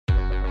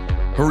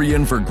Hurry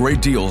in for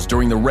great deals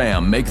during the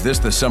Ram Make This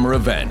the Summer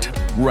event.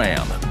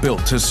 Ram,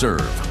 built to serve.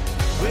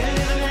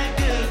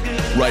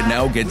 Right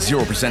now, get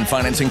 0%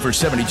 financing for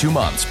 72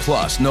 months,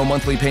 plus no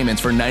monthly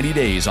payments for 90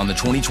 days on the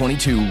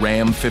 2022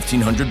 Ram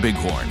 1500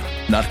 Bighorn.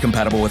 Not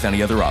compatible with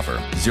any other offer.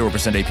 0%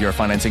 APR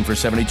financing for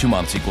 72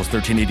 months equals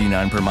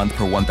 $13.89 per month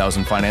per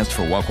 1,000 financed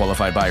for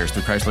well-qualified buyers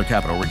through Chrysler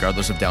Capital,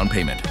 regardless of down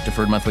payment.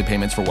 Deferred monthly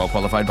payments for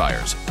well-qualified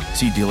buyers.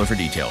 See dealer for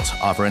details.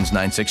 Offer ends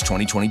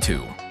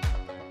 9/6/2022.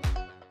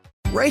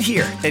 Right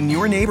here in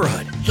your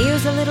neighborhood.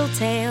 Here's a little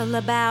tale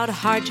about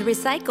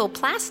hard-to-recycle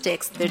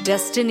plastics. Their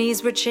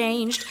destinies were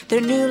changed. Their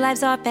new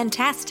lives are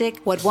fantastic.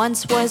 What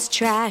once was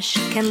trash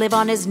can live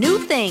on as new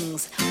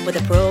things with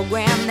a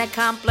program that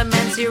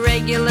complements your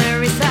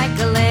regular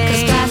recycling.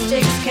 'Cause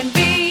plastics can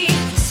be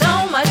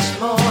so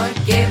much more.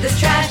 Give this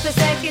trash the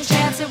second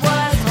chance it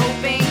was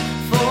hoping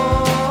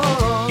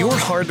for. Your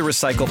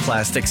hard-to-recycle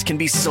plastics can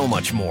be so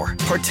much more.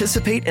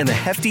 Participate in the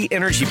Hefty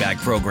Energy Bag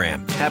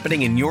program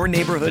happening in your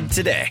neighborhood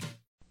today.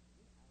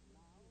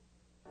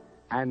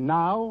 And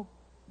now,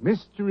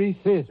 Mystery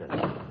Theater.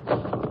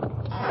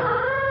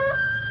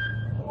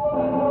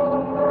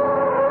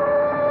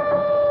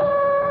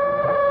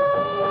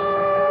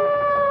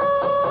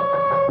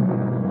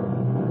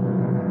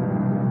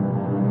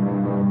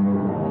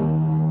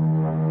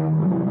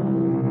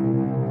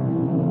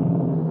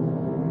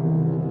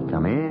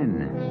 Come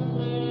in.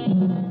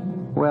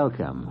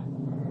 Welcome.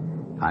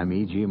 I'm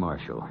E.G.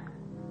 Marshall.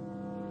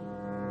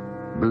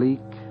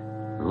 Bleak,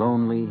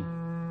 lonely,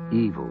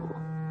 evil.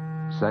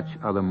 Such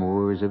are the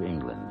moors of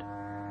England,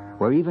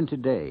 where even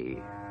today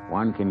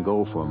one can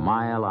go for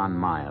mile on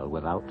mile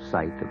without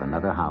sight of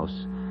another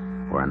house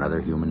or another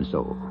human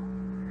soul,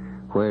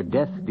 where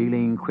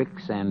death-dealing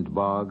quicksand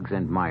bogs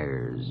and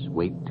mires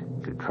wait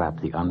to trap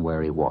the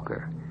unwary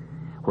walker,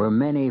 where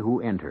many who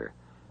enter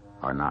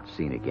are not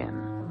seen again,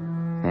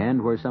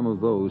 and where some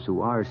of those who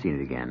are seen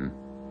again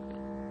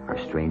are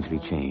strangely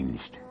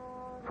changed.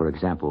 For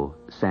example,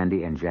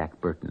 Sandy and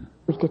Jack Burton.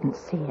 We didn't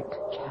see it,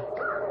 Jack.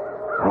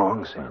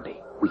 Wrong,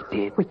 Sandy. We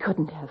did. We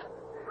couldn't have.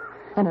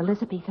 An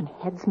Elizabethan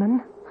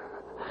headsman?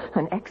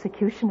 An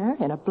executioner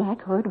in a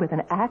black hood with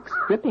an axe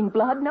dripping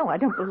blood? No, I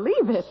don't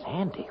believe it.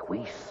 Sandy,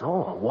 we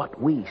saw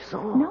what we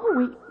saw. No,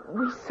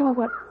 we saw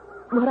what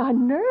our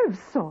nerves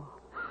saw.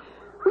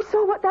 We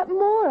saw what that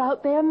moor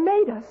out there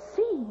made us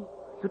see.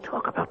 You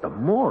talk about the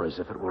moor as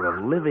if it were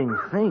a living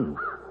thing.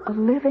 A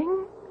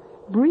living,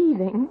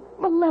 breathing,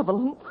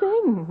 malevolent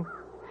thing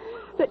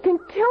that can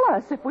kill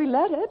us if we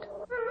let it.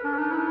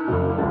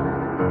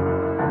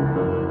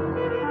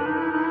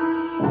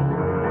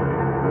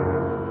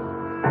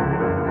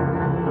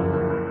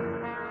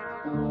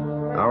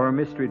 Our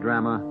mystery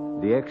drama,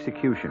 The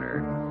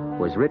Executioner,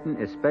 was written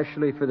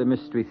especially for the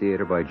Mystery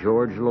Theater by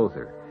George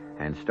Lothar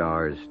and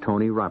stars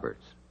Tony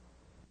Roberts.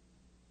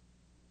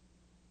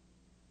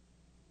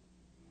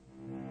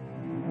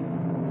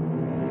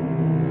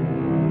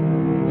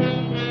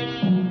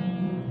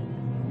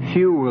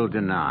 Few will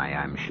deny,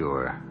 I'm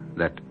sure,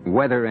 that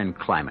weather and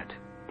climate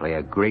play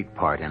a great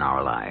part in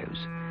our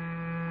lives.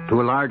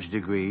 To a large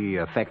degree,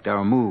 affect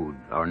our mood,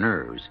 our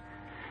nerves.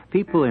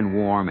 People in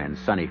warm and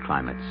sunny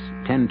climates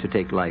tend to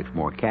take life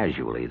more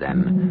casually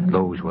than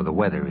those where the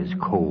weather is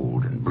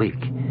cold and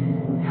bleak.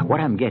 What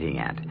I'm getting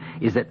at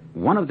is that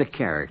one of the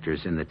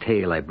characters in the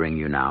tale I bring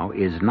you now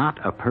is not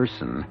a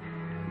person,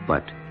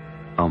 but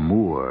a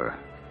moor.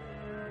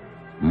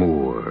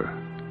 Moor.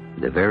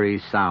 The very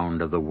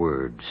sound of the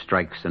word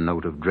strikes a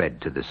note of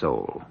dread to the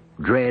soul.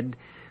 Dread,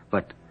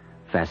 but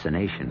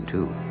fascination,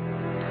 too.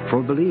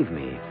 For believe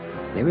me,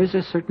 there is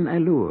a certain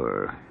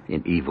allure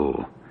in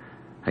evil,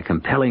 a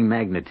compelling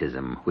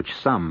magnetism which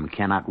some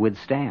cannot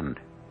withstand.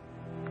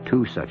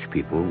 Two such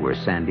people were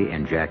Sandy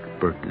and Jack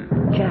Burton.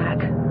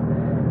 Jack,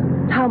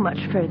 how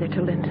much further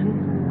to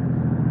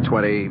Linton?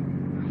 20,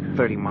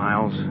 30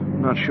 miles.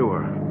 Not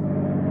sure.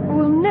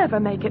 We'll never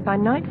make it by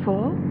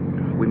nightfall.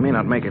 We may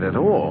not make it at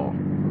all.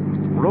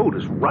 The road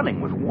is running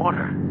with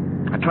water.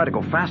 I try to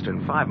go faster in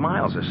 5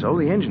 miles or so.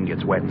 The engine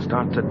gets wet and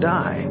starts to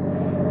die.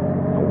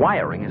 The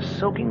wiring is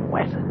soaking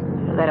wet.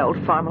 That old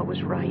farmer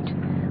was right.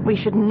 We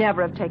should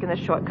never have taken the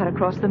shortcut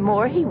across the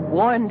moor. He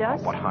warned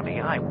us. Oh, but, honey,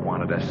 I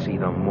wanted to see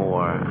the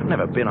moor. I've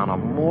never been on a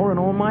moor in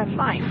all my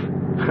life.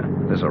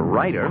 There's a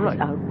writer.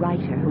 A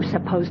writer who's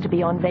supposed to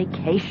be on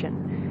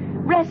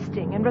vacation,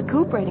 resting and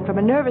recuperating from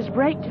a nervous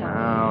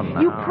breakdown.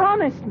 No. You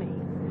promised me.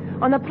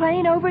 On the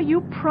plane over,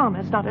 you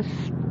promised not a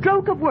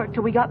stroke of work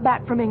till we got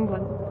back from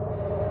England.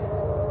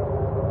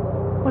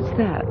 What's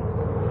that?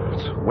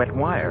 It's wet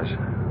wires.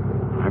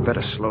 I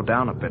better slow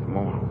down a bit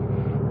more.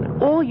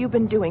 All you've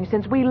been doing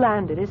since we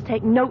landed is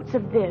take notes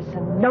of this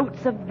and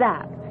notes of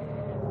that.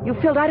 You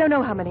filled I don't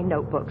know how many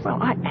notebooks. Well,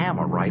 I am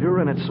a writer,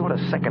 and it's sort of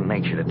second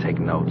nature to take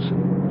notes.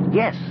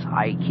 Yes,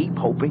 I keep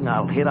hoping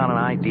I'll hit on an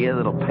idea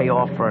that'll pay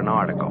off for an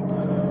article.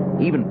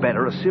 Even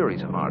better, a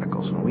series of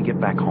articles when we get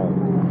back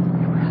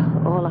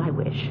home. All I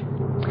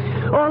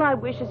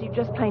wish is you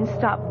just plain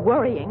stop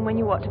worrying when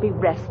you ought to be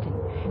resting.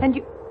 And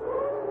you...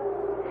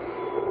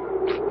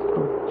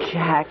 Oh,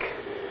 Jack.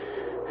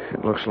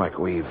 It looks like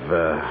we've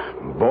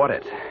bought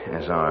it,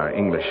 as our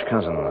English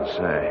cousins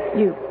say.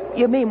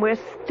 You mean we're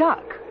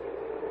stuck?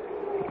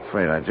 I'm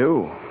afraid I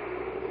do.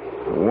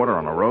 The water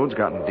on the road's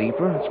gotten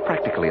deeper. It's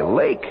practically a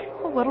lake.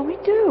 Well, what'll we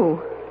do?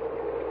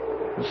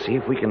 Let's see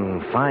if we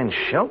can find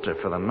shelter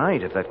for the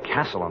night at that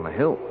castle on the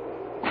hill.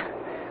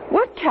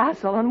 What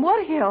castle and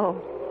what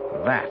hill?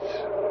 That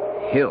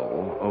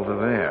hill over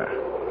there.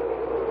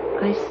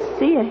 I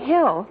see a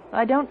hill.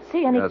 I don't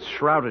see any... It's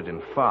shrouded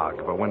in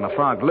fog, but when the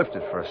fog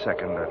lifted for a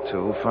second or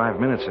two, 5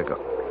 minutes ago...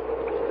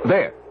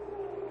 There.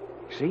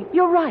 See?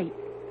 You're right.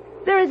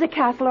 There is a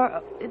castle,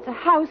 or it's a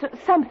house, or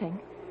something.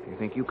 You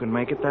think you can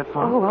make it that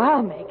far? Oh,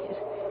 I'll make it.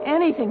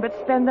 Anything but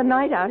spend the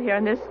night out here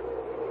in this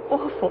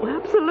awful,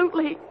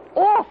 absolutely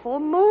awful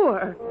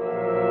moor.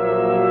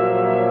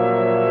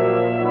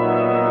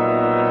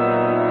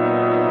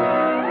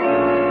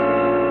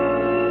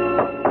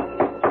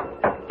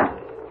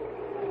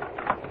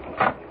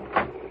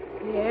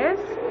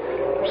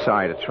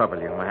 Sorry to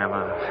trouble you, ma'am.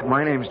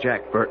 My name's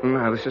Jack Burton.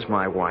 This is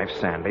my wife,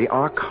 Sandy.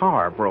 Our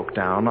car broke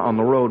down on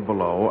the road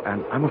below,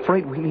 and I'm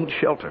afraid we need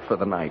shelter for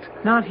the night.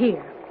 Not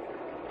here.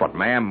 But,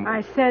 ma'am...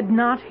 I said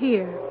not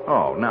here.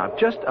 Oh, now,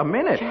 just a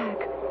minute. Jack,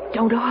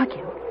 don't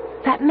argue.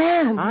 That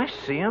man... I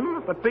see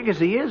him, but big as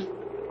he is,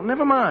 well,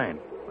 never mind.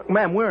 Look,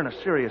 ma'am, we're in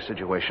a serious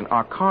situation.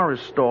 Our car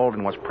is stalled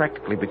in what's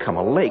practically become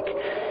a lake.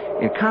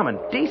 In common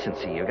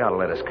decency, you gotta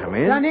let us come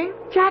in. Dunning?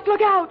 Jack,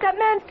 look out! That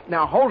man's...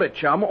 Now, hold it,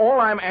 chum. All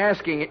I'm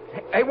asking...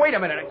 Hey, wait a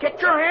minute. Get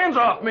your hands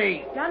off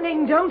me!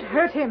 Dunning, don't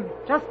hurt him.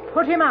 Just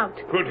put him out.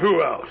 Put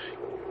who out?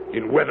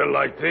 In weather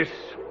like this?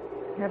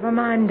 Never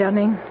mind,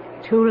 Dunning.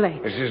 Too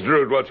late. Mrs.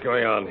 Drood, what's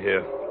going on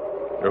here?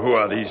 Who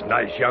are these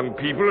nice young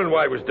people, and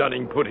why was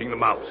Dunning putting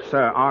them out?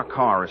 Sir, our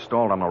car is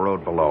stalled on the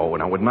road below,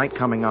 and with night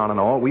coming on and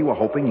all, we were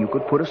hoping you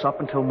could put us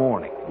up until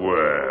morning.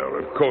 Well,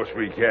 of course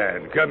we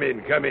can. Come in,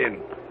 come in.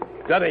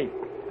 Dunning,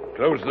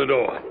 close the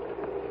door.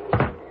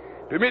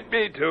 Permit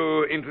me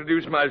to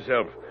introduce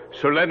myself,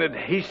 Sir Leonard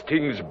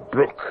Hastings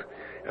Brooke,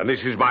 and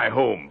this is my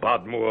home,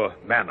 Bodmore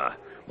Manor.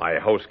 My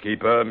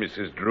housekeeper,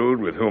 Mrs. Drood,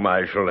 with whom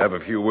I shall have a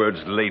few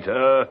words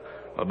later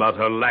about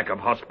her lack of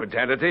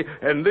hospitality,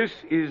 and this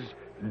is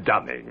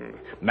Dunning,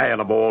 man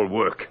of all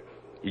work.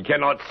 He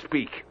cannot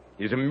speak.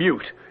 He's a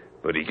mute,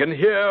 but he can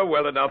hear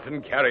well enough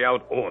and carry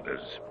out orders.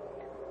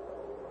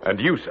 And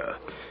you, sir?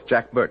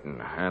 Jack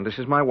Burton, and this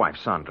is my wife,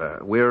 Sandra.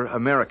 We're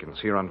Americans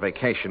here on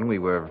vacation. We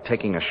were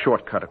taking a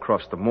shortcut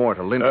across the moor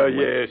to Linden.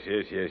 Yes.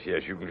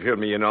 You can fill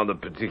me in on the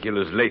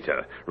particulars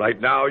later. Right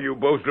now, you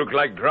both look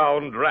like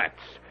drowned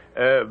rats.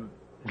 A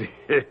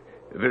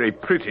very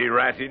pretty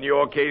rat in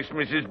your case,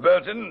 Mrs.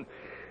 Burton.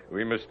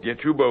 We must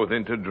get you both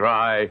into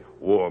dry,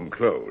 warm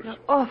clothes. You're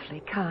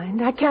awfully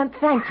kind. I can't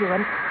thank you,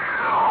 and...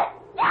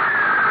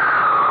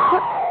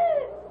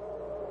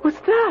 What's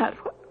that?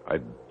 I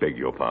beg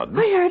your pardon?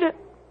 I heard it.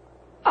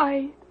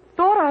 I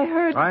thought I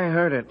heard... I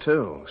heard it,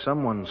 too.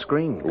 Someone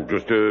screamed. Oh,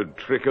 just a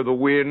trick of the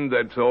wind,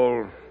 that's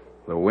all.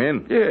 The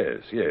wind?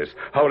 Yes.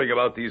 Howling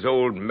about these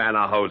old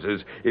manor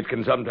houses, it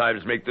can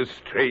sometimes make the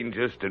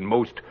strangest and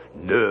most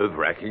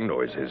nerve-wracking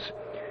noises.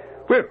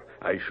 Well,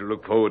 I shall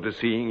look forward to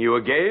seeing you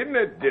again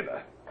at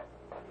dinner.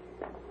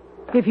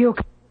 If you...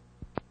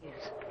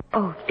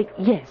 Oh,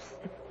 yes.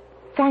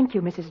 Thank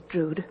you, Mrs.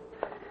 Drood.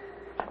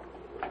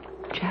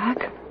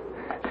 Jack,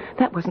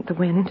 that wasn't the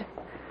wind.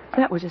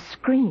 That was a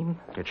scream.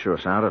 It sure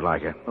sounded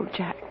like it. Oh,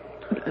 Jack.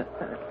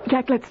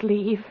 Jack, let's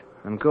leave.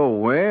 And go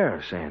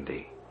where,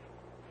 Sandy?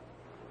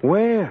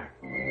 Where?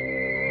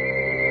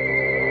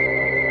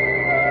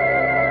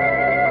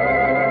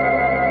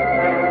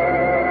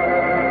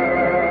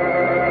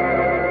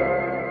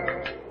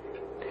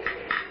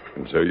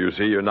 And so you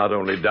see, you're not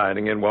only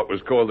dining in what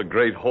was called the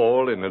Great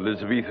Hall in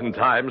Elizabethan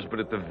times, but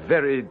at the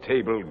very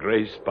table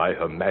graced by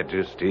Her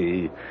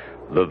Majesty,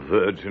 the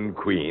Virgin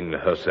Queen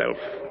herself.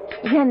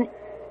 Then,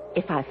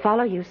 if I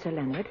follow you, Sir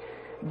Leonard,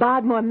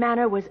 Bodmore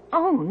Manor was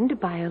owned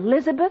by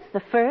Elizabeth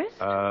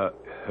I?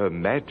 Her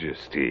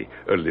Majesty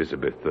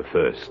Elizabeth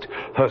I.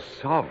 Her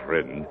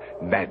Sovereign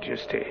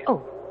Majesty.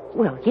 Oh,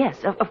 well,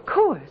 yes, of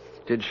course.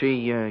 Did she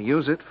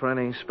use it for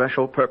any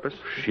special purpose?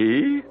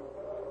 She?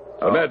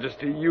 Her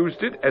Majesty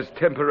used it as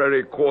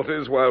temporary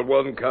quarters while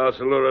one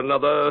castle or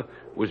another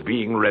was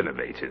being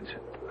renovated.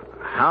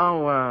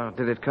 How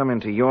did it come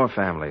into your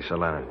family, Sir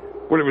Leonard?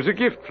 Well, it was a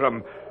gift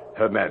from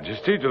Her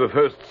Majesty to the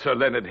first Sir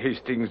Leonard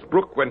Hastings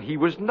Brooke when he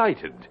was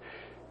knighted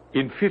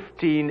in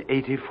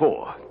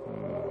 1584.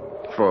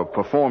 For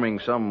performing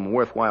some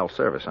worthwhile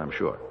service, I'm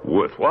sure.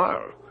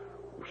 Worthwhile?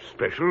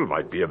 Special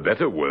might be a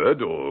better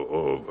word,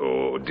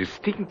 or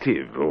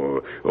distinctive,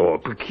 or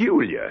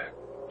peculiar.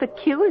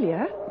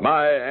 Peculiar?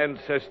 My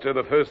ancestor,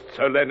 the first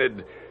Sir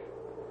Leonard,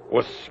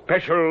 was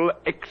special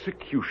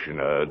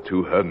executioner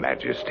to Her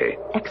Majesty.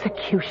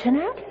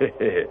 Executioner?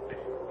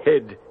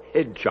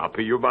 Head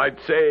chopper, you might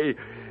say.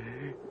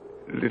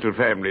 Little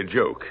family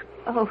joke.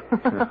 Oh.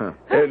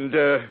 And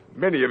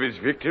many of his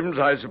victims,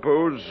 I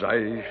suppose,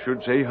 I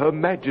should say Her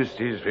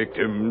Majesty's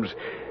victims,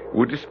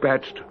 were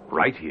dispatched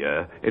right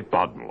here at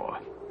Bodmore.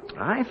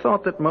 I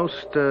thought that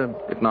most,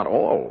 if not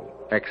all,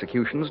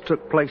 executions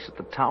took place at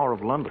the Tower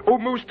of London. Oh,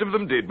 most of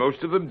them did.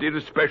 Most of them did,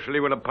 especially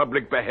when a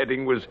public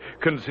beheading was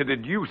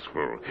considered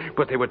useful.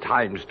 But there were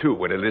times, too,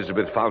 when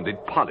Elizabeth found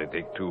it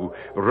politic to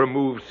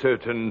remove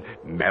certain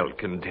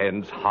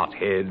malcontents,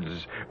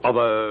 hotheads,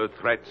 other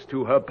threats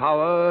to her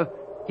power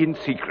in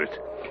secret.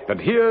 And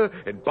here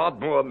at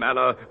Bodmore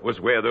Manor was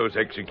where those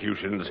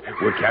executions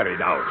were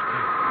carried out.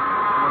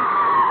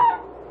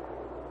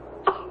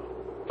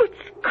 The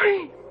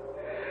scream!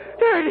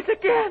 There it is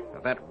again!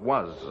 That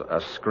was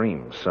a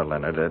scream, Sir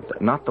Leonard.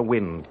 Not the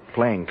wind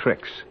playing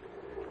tricks.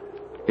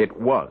 It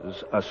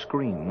was a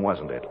scream,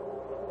 wasn't it?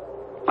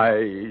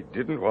 I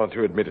didn't want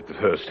to admit it the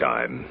first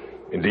time.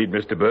 Indeed,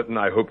 Mr. Burton,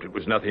 I hoped it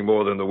was nothing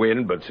more than the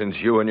wind, but since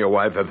you and your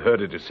wife have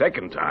heard it a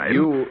second time...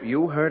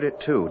 You heard it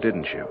too,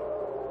 didn't you?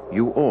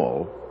 You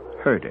all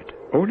heard it.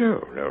 Oh,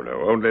 no.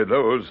 Only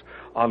those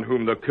on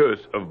whom the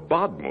curse of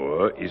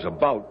Bodmore is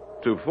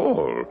about to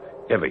fall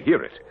ever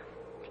hear it.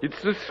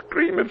 It's the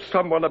scream of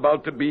someone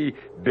about to be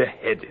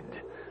beheaded,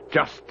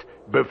 just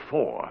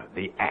before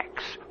the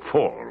axe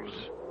falls.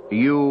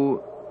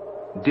 You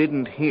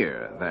didn't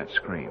hear that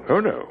scream? Oh,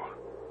 no.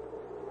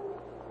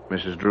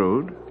 Mrs.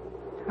 Drood?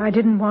 I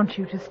didn't want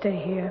you to stay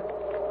here.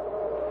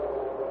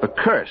 The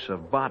curse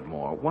of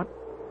Bodmore, what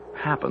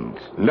happens?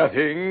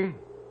 Nothing,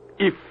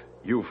 if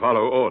you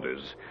follow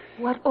orders.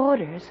 What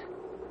orders?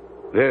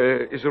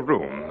 There is a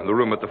room, the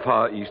room at the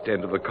far east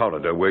end of the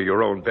corridor where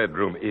your own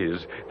bedroom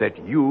is,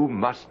 that you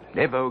must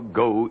never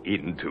go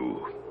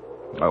into.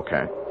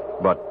 Okay,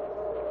 but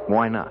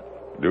why not?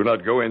 Do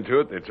not go into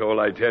it, that's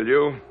all I tell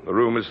you. The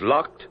room is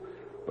locked,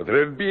 but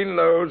there have been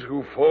those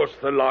who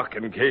forced the lock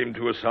and came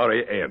to a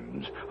sorry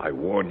end. I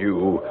warn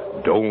you,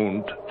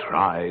 don't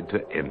try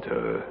to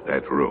enter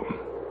that room.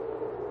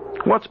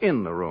 What's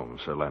in the room,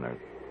 Sir Leonard?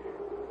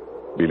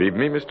 Believe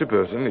me, Mr.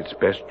 Burton, it's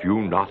best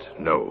you not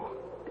know.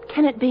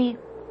 Can it be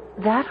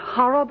that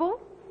horrible?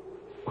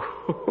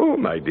 Oh,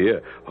 my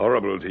dear,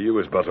 horrible to you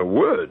is but a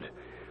word.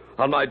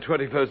 On my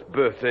 21st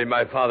birthday,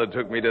 my father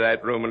took me to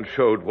that room and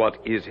showed what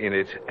is in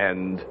it,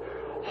 and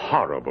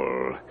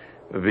horrible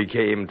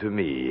became to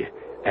me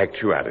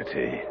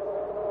actuality.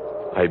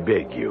 I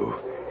beg you,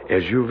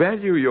 as you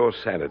value your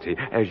sanity,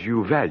 as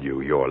you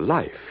value your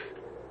life,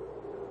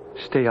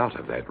 stay out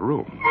of that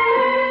room.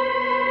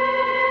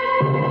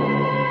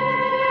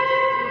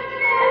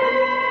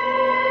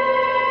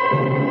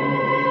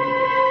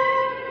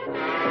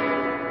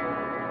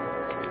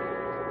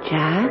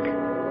 Jack?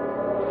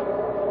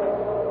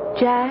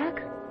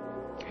 Jack?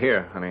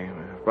 Here, honey,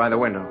 by the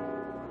window.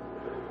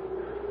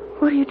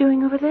 What are you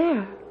doing over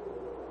there?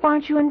 Why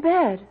aren't you in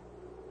bed?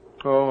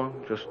 Oh,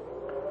 just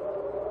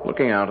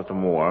looking out at the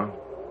moor,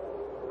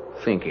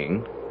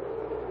 thinking.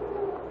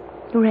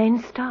 The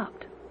rain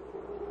stopped.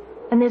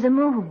 And there's a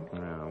moon.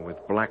 With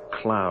black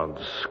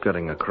clouds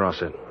scudding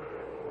across it.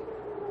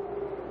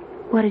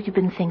 What have you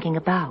been thinking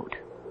about?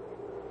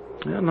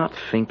 Not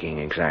thinking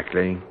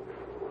exactly.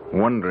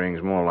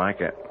 Wondering's more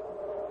like it.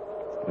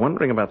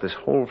 Wondering about this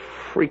whole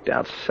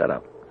freaked-out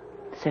setup.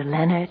 Sir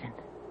Leonard and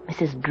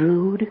Mrs.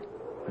 Drood?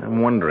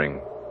 I'm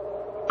wondering,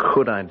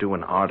 could I do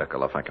an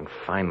article if I can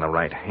find the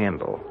right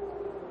handle?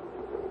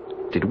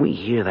 Did we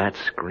hear that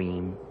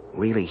scream?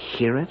 Really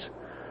hear it?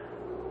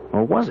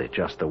 Or was it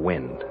just the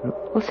wind?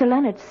 Well, Sir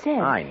Leonard said...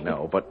 I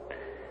know, but...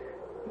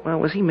 Well,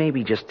 was he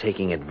maybe just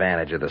taking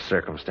advantage of the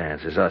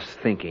circumstances, us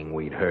thinking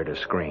we'd heard a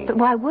scream? But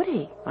why would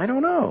he? I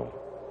don't know.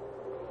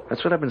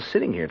 That's what I've been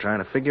sitting here trying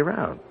to figure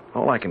out.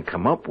 All I can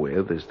come up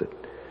with is that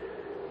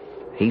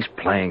he's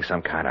playing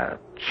some kind of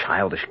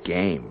childish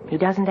game. He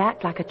doesn't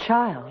act like a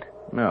child.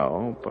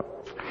 No, but...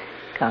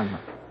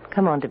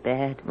 Come on to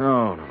bed.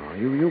 No.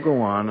 You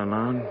go on and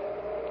on.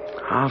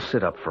 I'll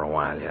sit up for a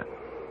while yet.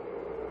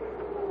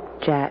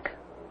 Jack,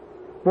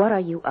 what are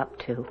you up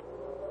to?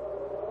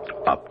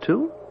 Up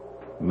to?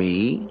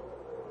 Me?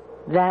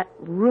 That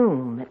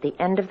room at the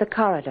end of the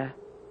corridor.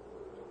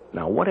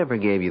 Now, whatever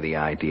gave you the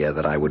idea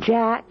that I would...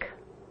 Jack.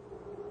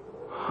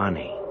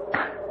 Honey,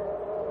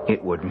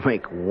 it would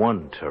make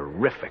one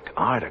terrific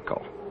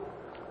article.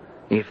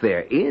 If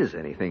there is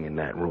anything in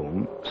that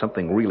room,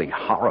 something really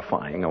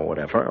horrifying or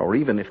whatever, or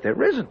even if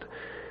there isn't,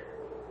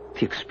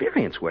 the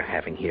experience we're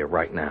having here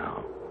right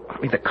now. I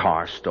mean, the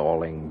car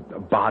stalling,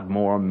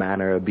 Bodmore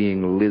Manor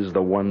being Liz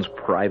the One's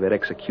private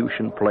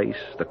execution place,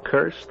 the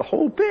curse, the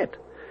whole bit.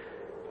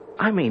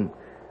 I mean,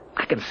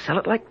 I can sell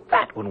it like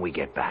that when we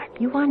get back.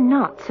 You are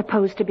not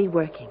supposed to be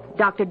working.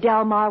 Dr.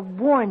 Delmar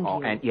warned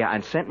you.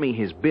 And sent me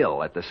his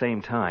bill at the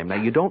same time. Now,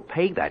 you don't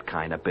pay that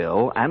kind of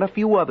bill, and a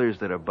few others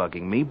that are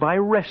bugging me, by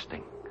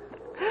resting.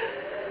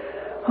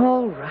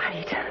 All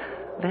right.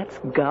 Let's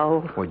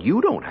go. Well,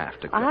 you don't have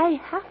to go. I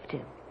have to.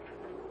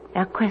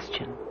 Now,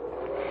 question.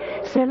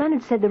 Sir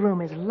Leonard said the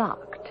room is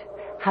locked.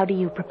 How do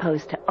you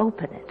propose to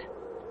open it?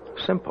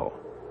 Simple.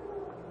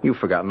 You've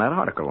forgotten that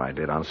article I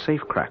did on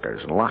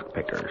safecrackers and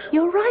lockpickers.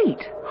 You're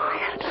right. I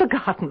had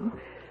forgotten.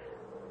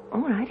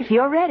 All right, if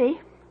you're ready.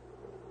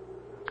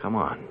 Come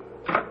on.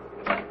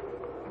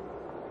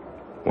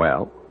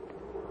 Well?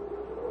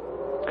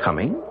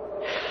 Coming?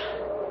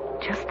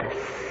 Just the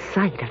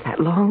sight of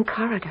that long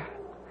corridor.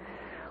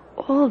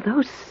 all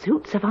those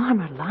suits of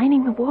armor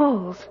lining the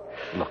walls?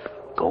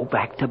 Look, go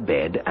back to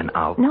bed and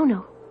I'll...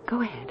 No,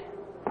 go ahead.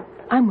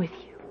 I'm with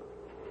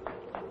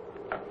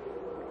you.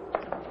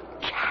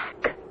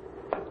 Jack,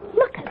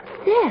 look at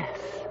this.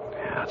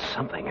 Yeah, it's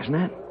something, isn't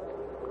it?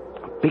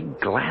 A big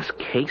glass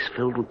case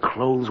filled with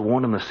clothes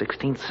worn in the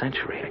 16th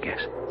century, I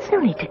guess. There's no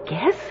need to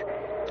guess.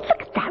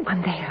 Look at that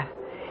one there.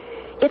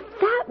 If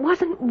that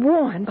wasn't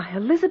worn by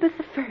Elizabeth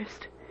I,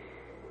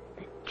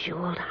 the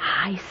jeweled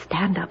high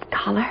stand-up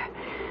collar,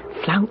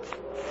 flounced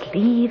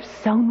sleeves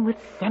sewn with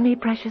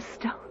semi-precious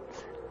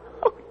stones.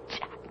 Oh,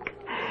 Jack,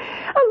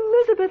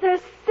 Elizabeth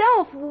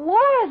herself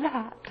wore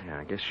that. Yeah,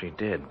 I guess she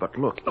did. But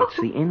look, it's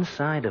the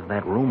inside of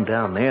that room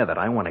down there that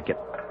I want to get...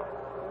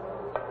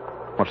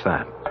 What's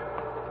that?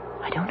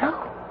 I don't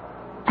know.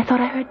 I thought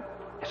I heard...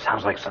 It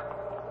sounds like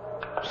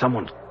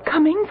someone's...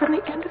 coming from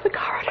the end of the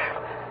corridor.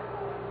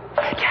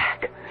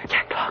 Jack,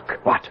 look.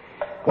 What?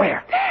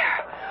 Where?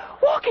 There,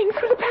 walking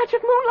through the patch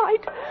of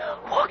moonlight,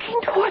 walking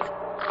towards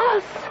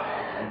us.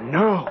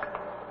 No.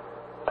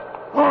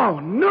 Oh,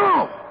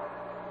 no!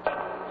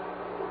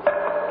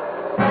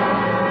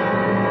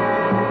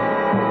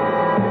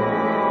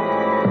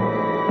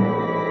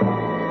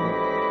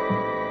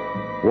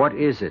 What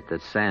is it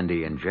that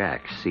Sandy and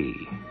Jack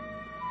see?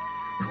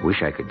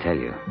 Wish I could tell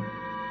you.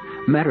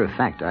 Matter of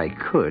fact, I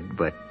could,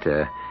 but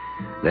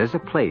there's a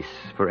place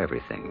for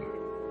everything.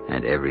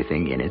 And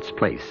everything in its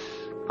place,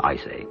 I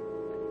say.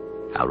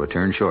 I'll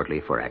return shortly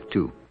for Act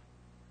 2.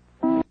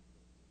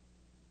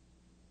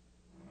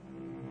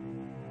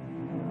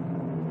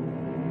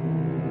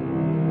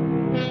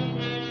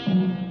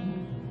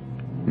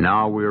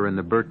 Now we're in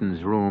the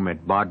Burtons' room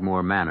at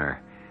Bodmore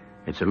Manor.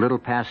 It's a little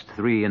past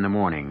 3 in the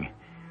morning.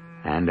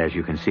 And as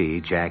you can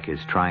see, Jack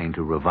is trying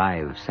to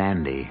revive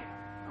Sandy,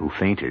 who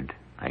fainted,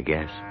 I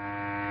guess.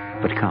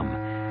 But come,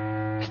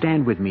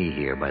 stand with me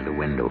here by the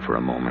window for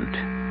a moment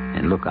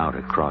and look out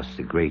across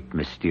the great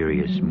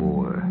mysterious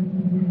moor.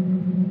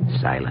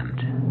 Silent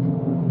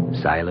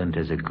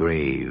as a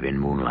grave in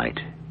moonlight.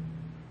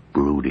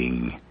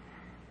 Brooding,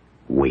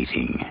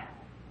 waiting.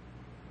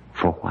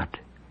 For what?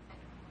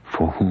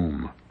 For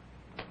whom?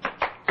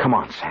 Come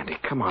on, Sandy.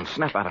 Come on,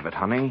 snap out of it,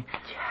 honey.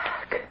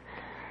 Jack,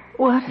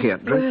 what? Here,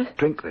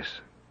 drink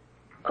this.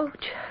 Oh,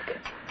 Jack,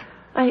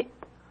 I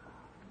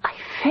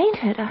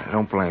fainted. I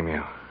don't blame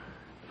you.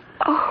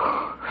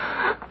 Oh,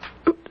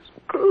 it was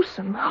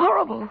gruesome,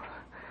 horrible.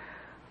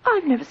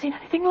 I've never seen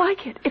anything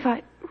like it. If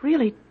I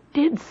really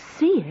did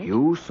see it.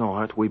 You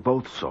saw it. We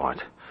both saw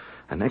it.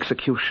 An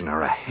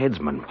executioner, a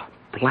headsman,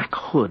 black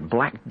hood,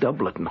 black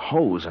doublet and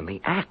hose, and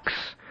the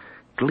axe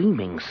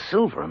gleaming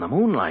silver in the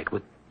moonlight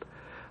with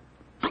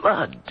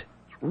blood,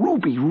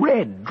 ruby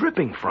red,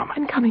 dripping from it.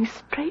 And coming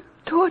straight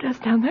toward us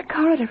down that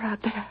corridor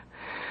out there.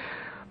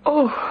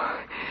 Oh,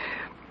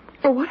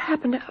 what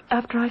happened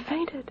after I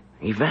fainted?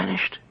 He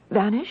vanished.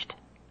 Vanished?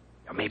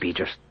 Or maybe he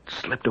just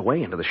slipped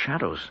away into the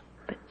shadows.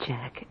 But,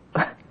 Jack,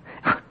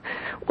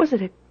 was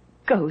it a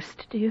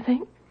ghost, do you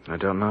think? I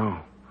don't know.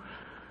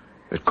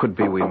 It could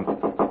be we...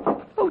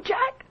 Oh,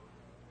 Jack!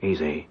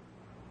 Easy.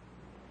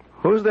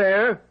 Who's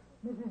there?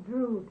 Mrs.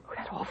 Drood. Oh,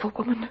 that awful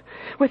woman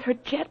with her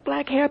jet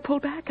black hair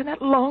pulled back and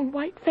that long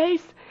white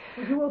face.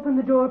 Would you open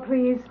the door,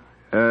 please?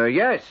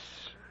 Yes.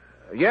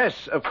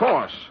 Yes, of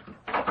course.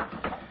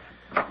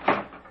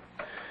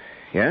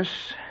 Yes?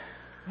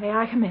 May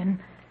I come in?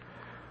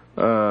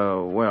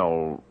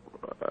 Well...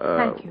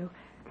 Thank you.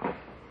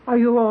 Are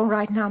you all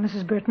right now,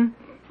 Mrs. Burton?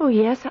 Oh,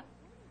 yes.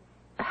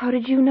 How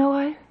did you know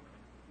I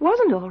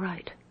wasn't all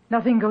right?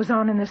 Nothing goes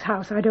on in this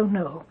house I don't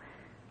know.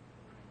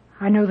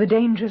 I know the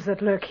dangers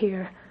that lurk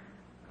here,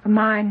 the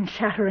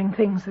mind-shattering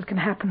things that can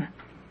happen.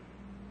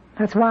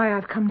 That's why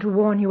I've come to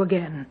warn you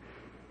again.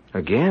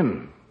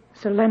 Again?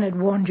 Sir Leonard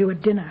warned you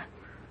at dinner.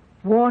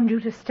 Warned you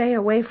to stay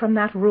away from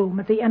that room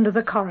at the end of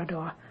the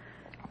corridor.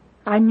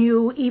 I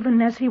knew,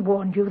 even as he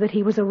warned you, that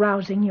he was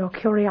arousing your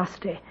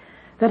curiosity,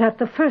 that at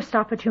the first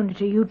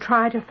opportunity you'd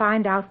try to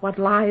find out what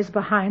lies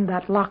behind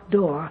that locked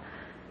door.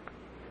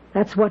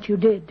 That's what you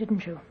did,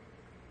 didn't you?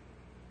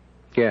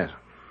 Yes.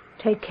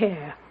 Take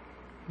care.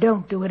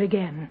 Don't do it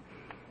again.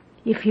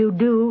 If you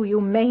do,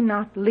 you may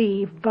not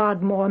leave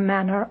Bodmore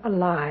Manor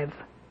alive.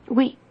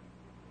 We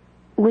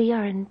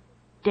are in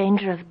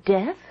danger of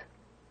death?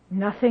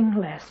 Nothing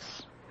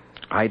less.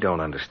 I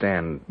don't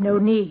understand. No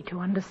need to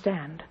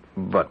understand.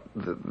 But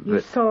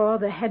You saw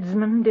the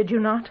headsman, did you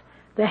not?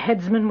 The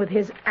headsman with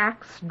his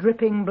axe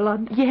dripping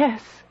blood?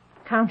 Yes.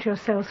 Count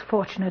yourselves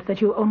fortunate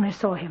that you only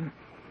saw him.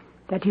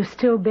 That you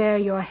still bear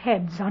your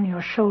heads on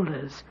your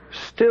shoulders.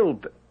 Still...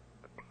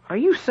 Are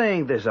you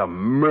saying there's a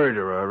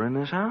murderer in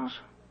this house?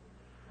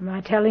 Am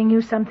I telling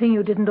you something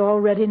you didn't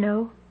already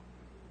know?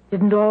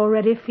 Didn't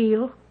already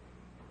feel?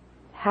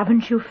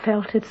 Haven't you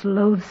felt its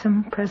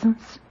loathsome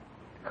presence?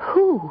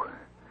 Who?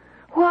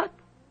 What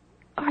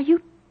are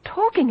you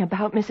talking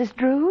about, Mrs.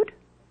 Drood?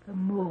 The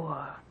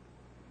moor.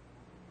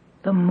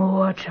 The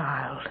moor,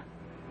 child.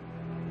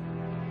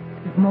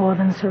 It more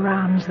than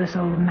surrounds this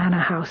old manor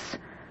house.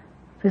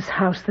 This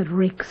house that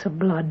reeks of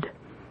blood.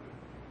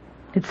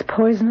 It's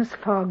poisonous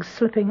fog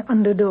slipping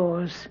under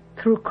doors,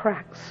 through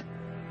cracks.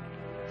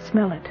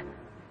 Smell it.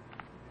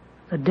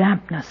 The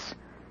dampness,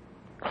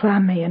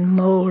 clammy and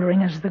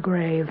moldering as the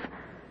grave.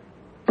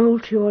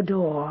 Bolt your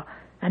door,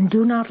 and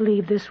do not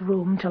leave this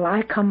room till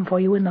I come for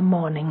you in the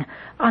morning.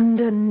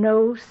 Under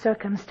no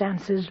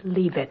circumstances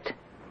leave it.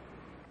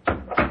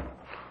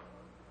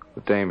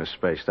 The dame is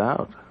spaced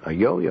out. A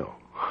yo-yo.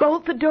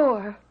 Bolt the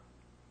door.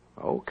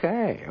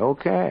 Okay.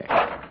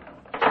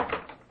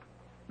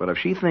 But if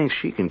she thinks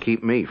she can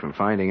keep me from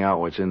finding out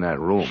what's in that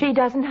room... She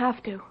doesn't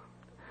have to.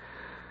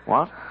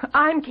 What?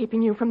 I'm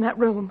keeping you from that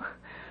room.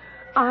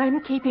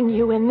 I'm keeping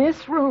you in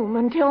this room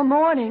until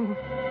morning.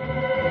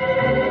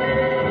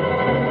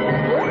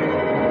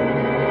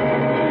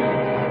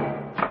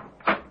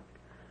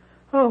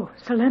 Oh,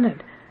 Sir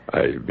Leonard.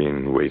 I've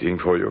been waiting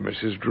for you,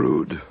 Mrs.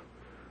 Drood.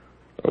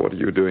 What are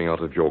you doing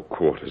out of your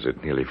quarters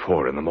at nearly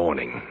 4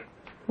 a.m?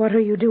 What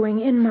are you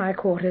doing in my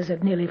quarters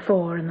at nearly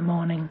 4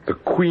 a.m? The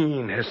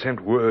Queen has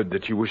sent word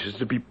that she wishes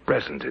to be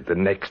present at the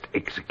next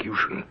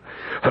execution.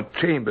 Her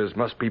chambers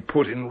must be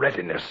put in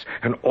readiness,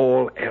 and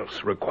all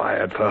else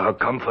required for her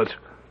comfort.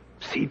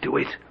 See to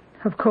it.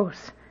 Of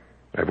course.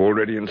 I've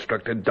already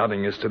instructed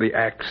Dunning as to the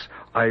axe.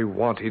 I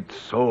want it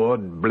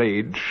sword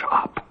blade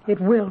sharp.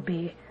 It will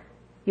be.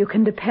 You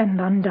can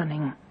depend on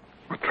Dunning.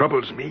 What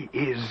troubles me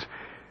is...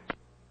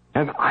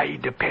 and I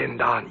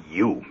depend on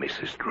you,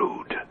 Mrs.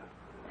 Drood.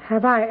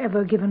 Have I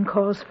ever given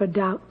cause for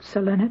doubt, Sir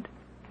Leonard?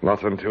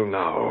 Not until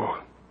now.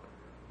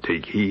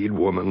 Take heed,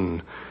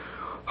 woman.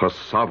 Her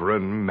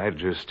sovereign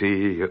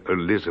majesty,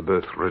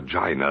 Elizabeth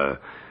Regina,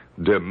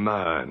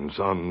 demands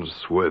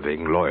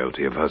unswerving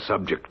loyalty of her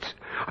subjects.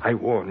 I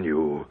warn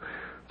you,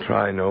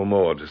 try no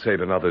more to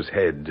save another's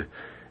head,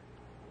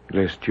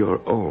 lest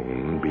your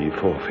own be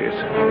forfeit.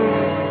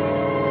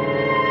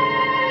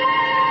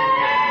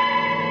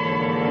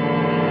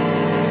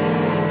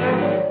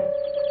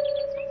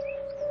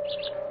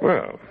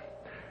 Well,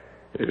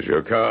 is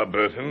your car,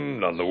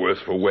 Burton? None the worse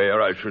for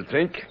wear, I should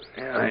think.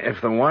 Yeah,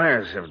 if the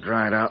wires have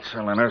dried out,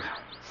 Sir Leonard.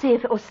 See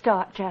if it will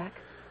start, Jack.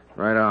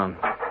 Right on.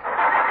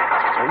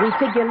 We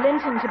figure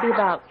Linton to be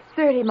about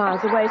 30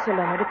 miles away, Sir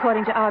Leonard,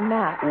 according to our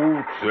map.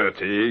 Oh,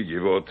 30,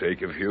 give or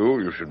take a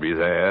few. You should be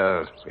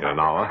there in an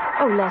hour.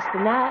 Oh, less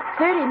than that.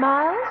 30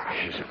 miles?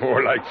 It's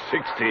more like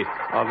 60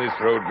 on this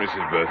road,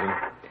 Mrs. Burton.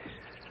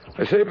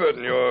 I say,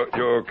 Burton,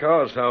 your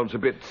car sounds a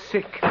bit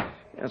sick.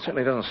 It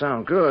certainly doesn't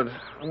sound good.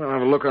 I'm going to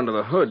have a look under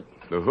the hood.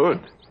 The hood?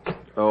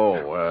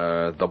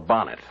 Oh, the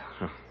bonnet.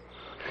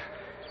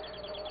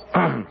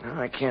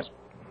 I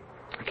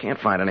can't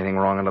find anything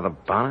wrong under the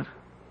bonnet.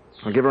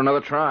 I'll give her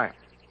another try.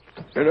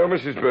 You know,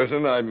 Mrs.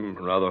 Burton, I'm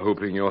rather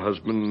hoping your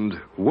husband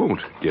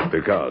won't get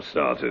the car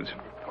started.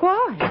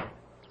 Why?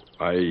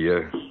 I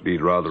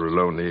lead rather a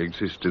lonely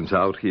existence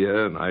out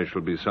here, and I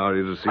shall be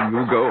sorry to see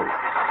you go.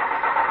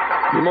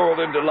 Be more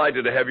than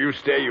delighted to have you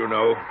stay, you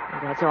know. Oh,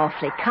 that's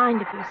awfully kind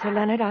of you, Sir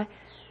Leonard.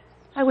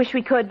 I wish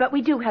we could, but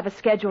we do have a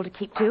schedule to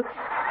keep to.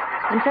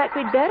 In fact,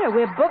 we'd better.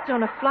 We're booked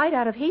on a flight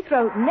out of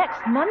Heathrow next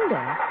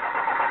Monday.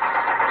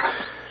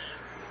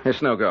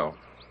 It's no go.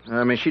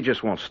 I mean, she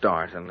just won't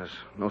start, and there's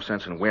no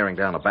sense in wearing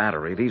down a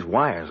battery. These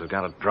wires have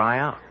got to dry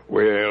out.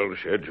 Well,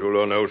 schedule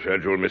or no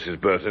schedule,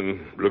 Mrs.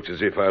 Burton, looks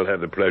as if I'll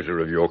have the pleasure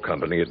of your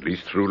company at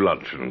least through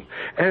luncheon.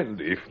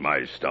 And if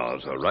my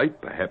stars are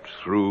right, perhaps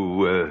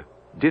through,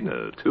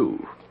 dinner,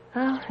 too.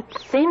 Oh,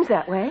 it seems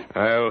that way.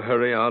 I'll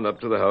hurry on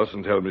up to the house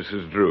and tell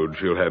Mrs. Drood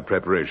she'll have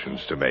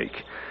preparations to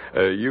make.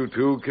 You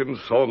two can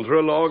saunter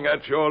along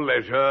at your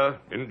leisure.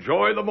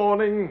 Enjoy the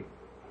morning.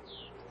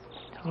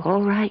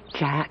 All right,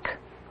 Jack.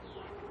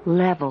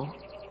 Level.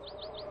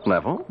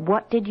 Level?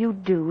 What did you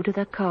do to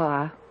the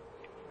car?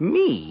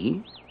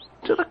 Me?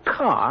 To the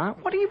car?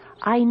 What do you...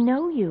 I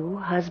know you,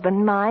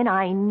 husband mine.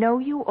 I know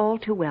you all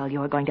too well.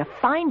 You're going to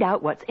find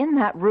out what's in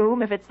that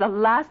room if it's the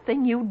last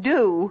thing you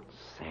do.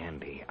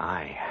 Sandy,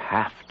 I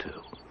have to.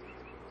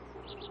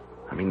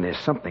 I mean, there's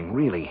something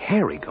really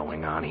hairy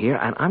going on here,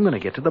 and I'm going to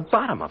get to the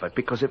bottom of it,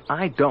 because if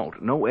I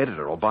don't, no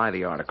editor will buy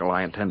the article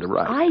I intend to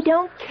write. I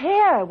don't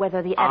care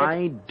whether the editor...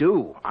 I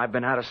do. I've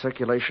been out of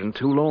circulation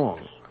too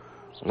long.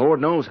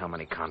 Lord knows how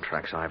many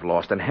contracts I've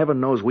lost, and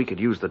heaven knows we could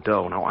use the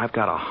dough. Now, I've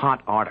got a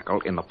hot article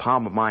in the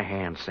palm of my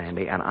hand,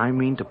 Sandy, and I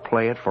mean to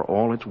play it for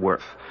all it's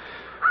worth.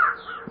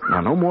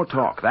 Now, no more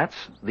talk. That's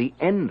the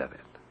end of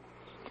it.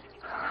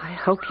 I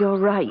hope you're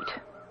right.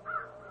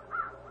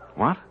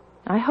 What?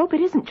 I hope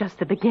it isn't just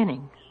the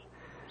beginning.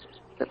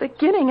 The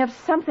beginning of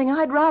something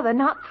I'd rather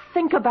not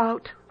think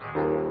about.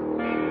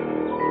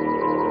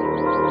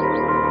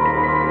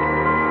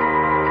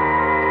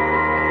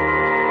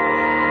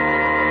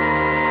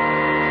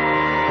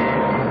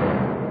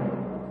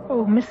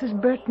 Oh, Mrs.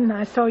 Burton,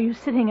 I saw you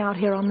sitting out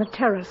here on the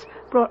terrace.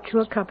 Brought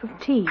you a cup of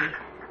tea.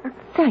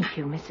 Thank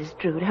you, Mrs.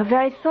 Drood. How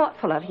very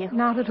thoughtful of you.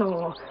 Not at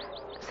all.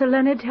 Sir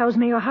Leonard tells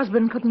me your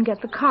husband couldn't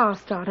get the car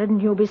started,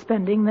 and you'll be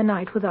spending the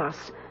night with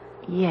us.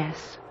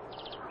 Yes.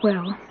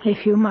 Well,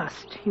 if you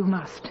must, you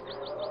must.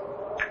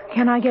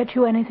 Can I get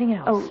you anything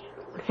else? Oh,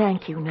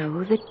 thank you,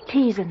 no. The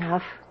tea's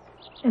enough.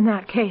 In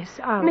that case,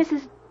 I'll...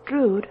 Mrs.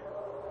 Drood.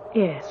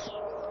 Yes.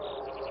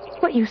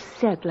 What you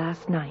said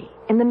last night,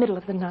 in the middle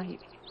of the night,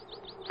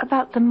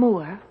 about the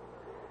moor.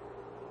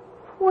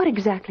 What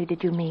exactly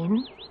did you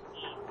mean?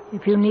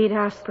 If you need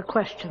ask the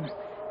question,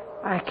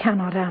 I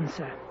cannot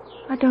answer.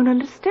 I don't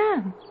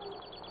understand.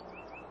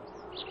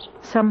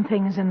 Some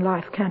things in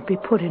life can't be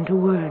put into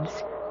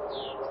words.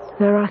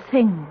 There are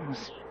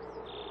things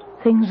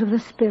of the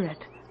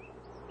spirit,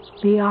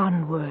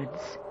 beyond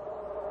words.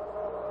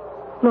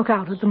 Look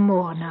out at the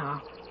moor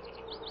now,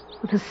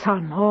 with the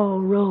sun all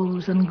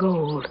rose and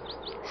gold,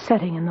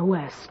 setting in the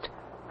west.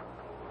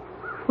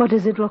 What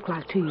does it look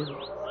like to you?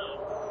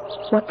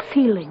 What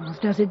feelings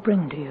does it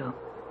bring to you?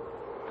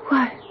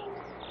 Why,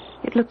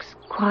 it looks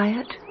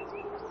quiet,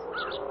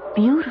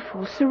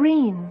 beautiful,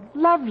 serene,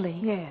 lovely.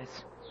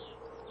 Yes.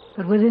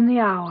 But within the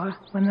hour,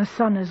 when the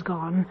sun is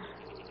gone,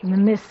 and the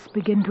mists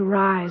begin to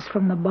rise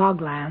from the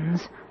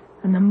boglands,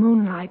 and the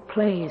moonlight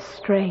plays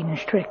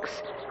strange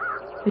tricks,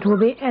 it will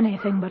be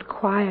anything but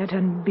quiet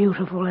and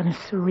beautiful and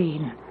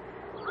serene.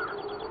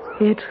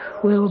 It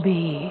will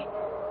be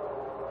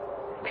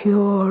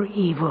pure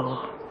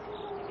evil.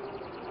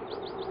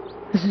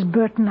 Mrs.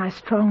 Burton, I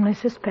strongly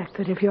suspect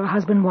that if your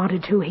husband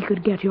wanted to, he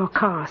could get your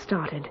car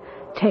started.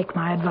 Take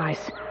my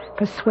advice.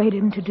 Persuade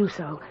him to do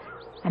so.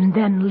 And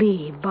then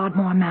leave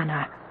Bodmore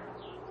Manor.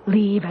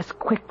 Leave as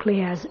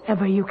quickly as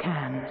ever you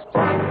can.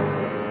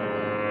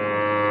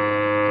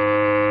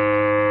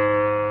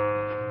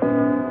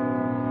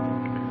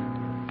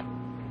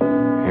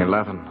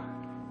 11.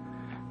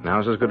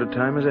 Now's as good a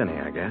time as any,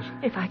 I guess.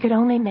 If I could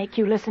only make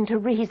you listen to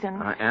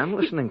reason. I am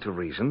listening to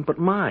reason, but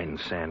mine,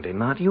 Sandy,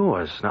 not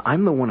yours. Now,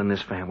 I'm the one in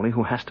this family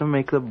who has to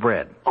make the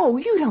bread. Oh,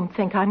 you don't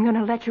think I'm going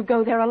to let you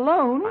go there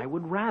alone? I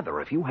would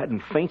rather. If you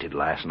hadn't fainted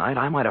last night,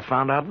 I might have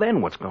found out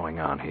then what's going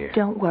on here.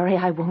 Don't worry,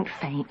 I won't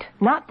faint.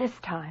 Not this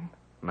time.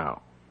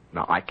 No,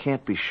 I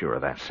can't be sure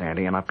of that,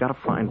 Sandy, and I've got to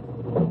find...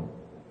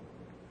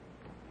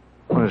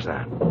 What is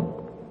that?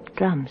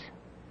 Drums.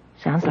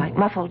 Sounds like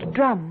muffled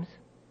drums.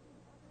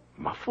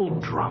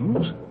 Muffled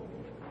drums?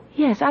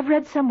 Yes, I've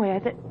read somewhere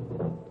that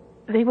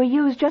they were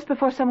used just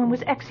before someone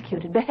was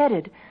executed,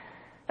 beheaded.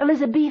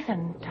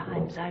 Elizabethan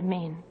times, I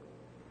mean.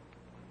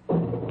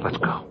 Let's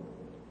go.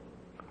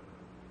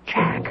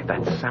 Jack,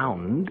 that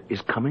sound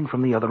is coming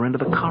from the other end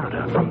of the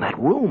corridor, from that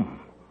room.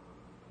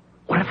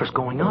 Whatever's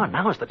going on,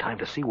 now is the time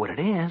to see what it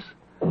is.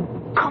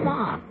 Come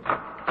on.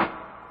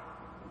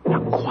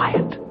 Now,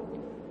 quiet.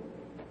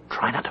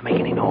 Try not to make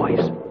any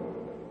noise.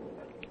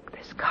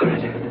 This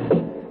corridor...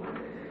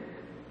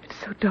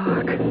 so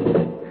dark.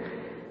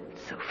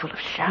 It's so full of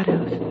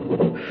shadows.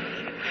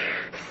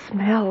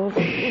 Smells.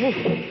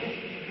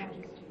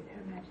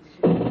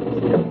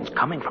 It's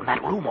coming from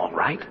that room, all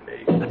right.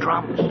 The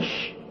drums.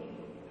 Shh.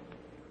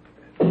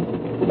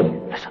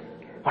 Listen.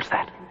 What's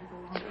that?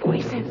 It's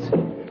voices.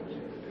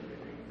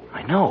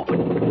 I know, but...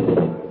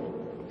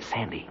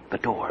 Sandy, the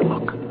door,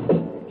 look.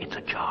 It's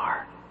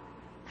ajar.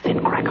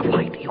 Thin crack of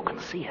light. You can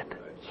see it.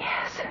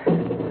 Yes.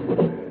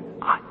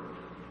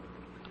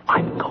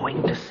 I'm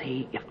going to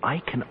see if I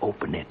can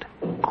open it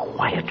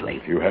quietly.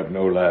 If you have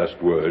no last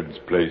words,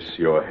 place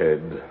your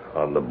head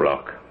on the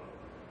block.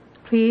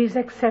 Please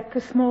accept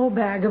the small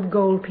bag of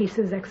gold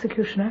pieces,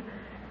 Executioner.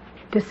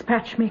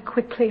 Dispatch me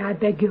quickly, I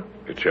beg you.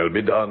 It shall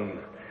be done.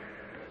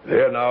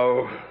 There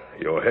now,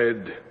 your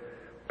head.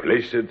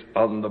 Place it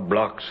on the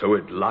block so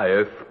it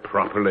lieth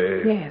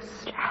properly. Yes.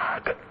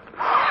 Jack.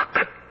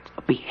 A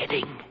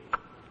beheading.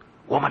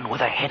 Woman with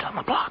her head on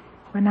the block.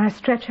 When I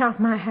stretch out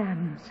my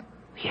hands...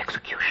 The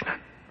executioner.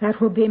 That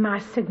will be my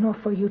signal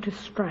for you to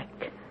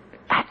strike.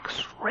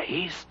 Axe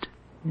raised.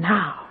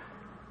 Now.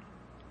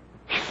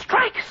 He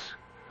strikes.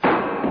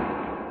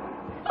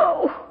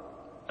 Oh,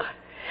 a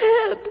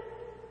head.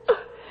 A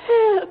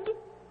head.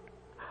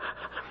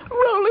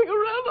 Rolling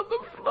around on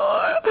the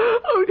floor.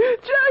 Oh,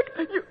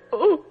 Jack, you...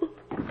 Oh.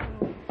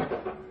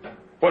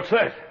 What's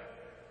that?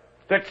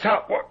 That's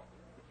out. What?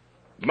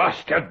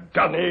 Master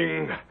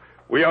Dunning,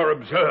 we are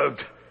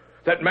observed.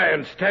 That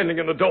man standing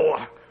in the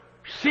door.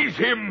 Seize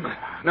him.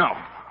 No,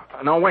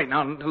 wait,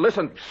 now,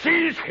 listen.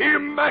 Seize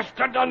him,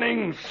 Master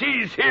Dunning.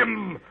 Seize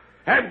him.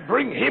 And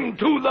bring him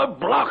to the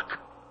block.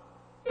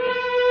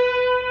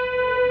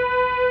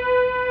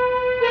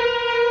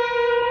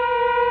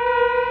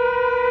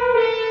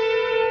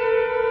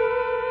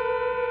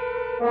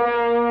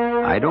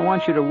 I don't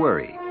want you to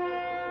worry.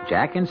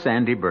 Jack and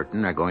Sandy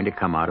Burton are going to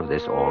come out of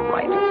this all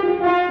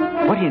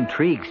right. What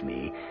intrigues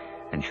me,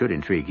 and should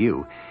intrigue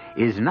you,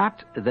 is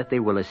not that they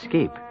will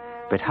escape,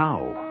 but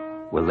how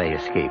will they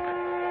escape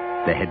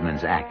the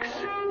headman's axe?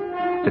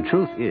 The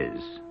truth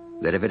is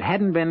that if it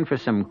hadn't been for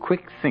some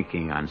quick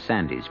thinking on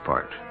Sandy's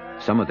part,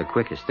 some of the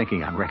quickest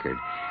thinking on record,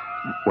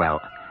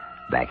 well,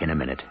 back in a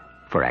minute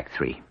for Act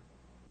 3.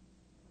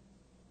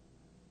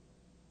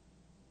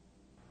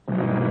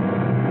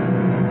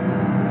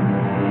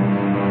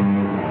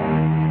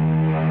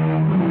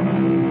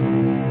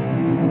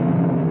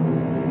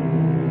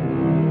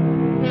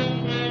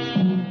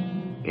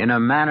 In a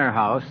manor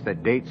house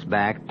that dates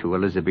back to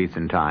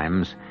Elizabethan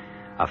times,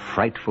 a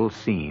frightful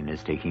scene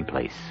is taking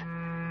place.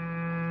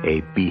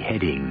 A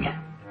beheading.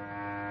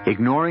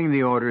 Ignoring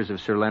the orders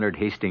of Sir Leonard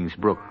Hastings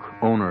Brooke,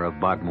 owner of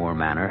Bodmore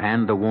Manor,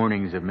 and the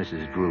warnings of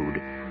Mrs.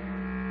 Drood,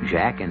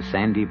 Jack and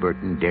Sandy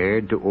Burton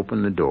dared to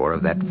open the door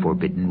of that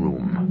forbidden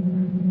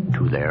room.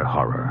 To their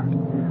horror,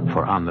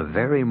 for on the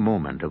very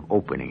moment of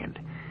opening it,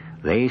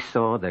 they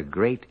saw the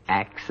great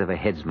axe of a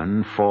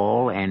headsman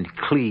fall and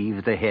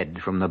cleave the head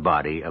from the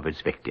body of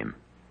its victim.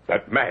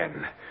 That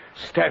man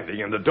standing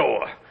in the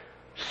door.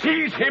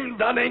 Seize him,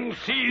 Dunning,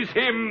 seize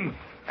him,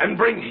 and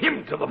bring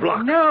him to the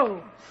block.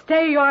 No,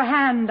 stay your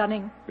hand,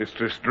 Dunning.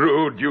 Mistress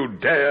Drood, you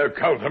dare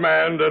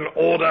countermand an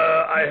order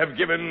I have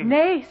given?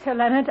 Nay, Sir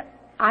Leonard,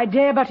 I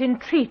dare but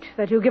entreat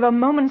that you give a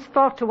moment's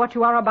thought to what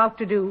you are about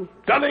to do.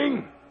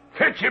 Dunning,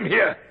 fetch him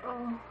here.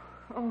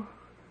 Oh.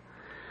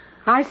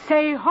 I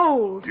say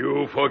hold.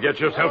 You forget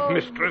yourself,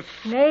 mistress.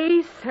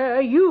 Nay,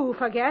 sir, you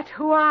forget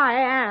who I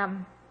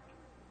am.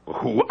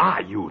 Who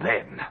are you,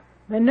 then?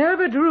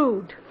 Minerva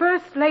Drood,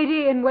 First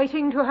Lady in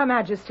waiting to Her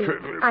Majesty.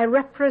 I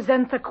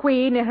represent the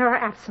Queen in her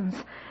absence,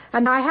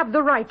 and I have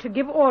the right to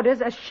give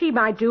orders as she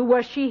might do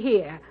were she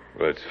here.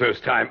 Well, it's the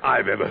first time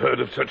I've ever heard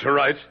of such a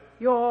right.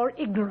 Your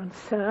ignorance,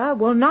 sir,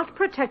 will not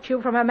protect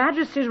you from Her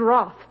Majesty's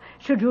wrath,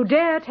 should you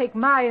dare take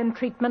my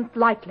entreatment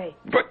lightly.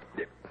 But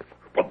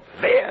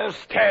there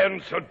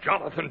stands Sir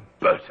Jonathan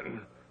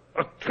Burton,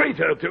 a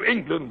traitor to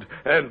England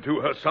and to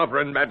Her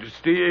Sovereign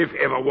Majesty, if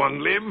ever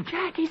one lived.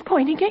 Jack, he's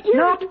pointing at you.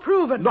 Not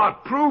proven.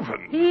 Not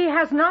proven? He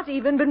has not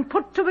even been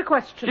put to the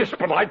question. Yes,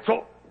 but I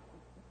thought...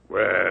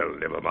 Well,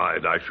 never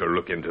mind. I shall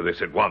look into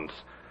this at once.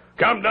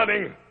 Come,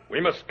 Dunning.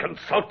 We must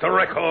consult the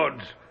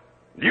records.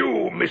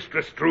 You,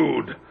 Mistress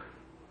Drood,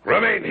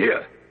 remain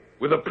here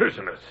with the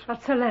prisoners.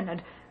 But, Sir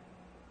Leonard...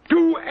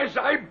 Do as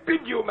I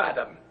bid you,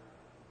 madam.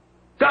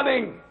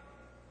 Dunning,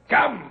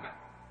 come.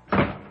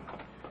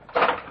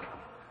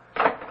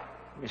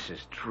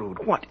 Mrs.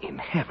 Drood, what in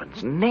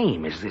heaven's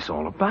name is this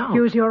all about?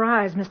 Use your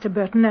eyes, Mr.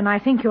 Burton, and I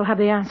think you'll have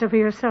the answer for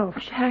yourself.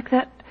 Jack,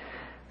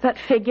 that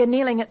figure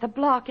kneeling at the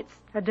block, it's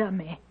a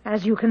dummy.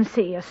 As you can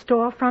see, a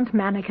storefront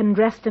mannequin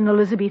dressed in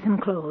Elizabethan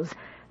clothes.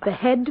 The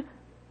head,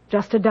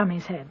 just a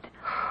dummy's head.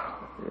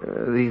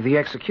 The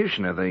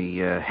executioner,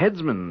 the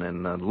headsman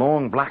in a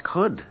long black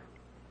hood.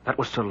 That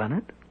was Sir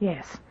Leonard?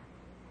 Yes.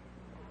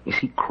 Is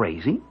he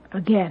crazy?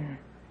 Again,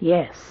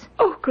 yes.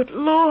 Oh, good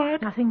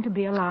Lord. Nothing to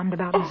be alarmed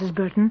about, Mrs.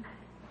 Burton.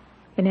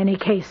 In any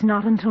case,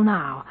 not until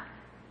now.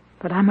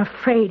 But I'm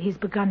afraid he's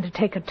begun to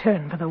take a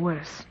turn for the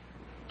worse.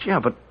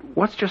 Yeah, but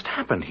what's just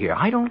happened here?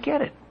 I don't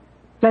get it.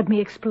 Let me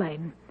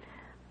explain.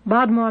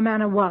 Bodmore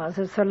Manor was,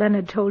 as Sir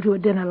Leonard told you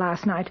at dinner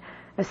last night,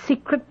 a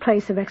secret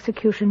place of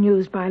execution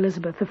used by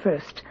Elizabeth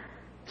I.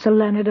 Sir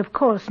Leonard, of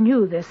course,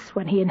 knew this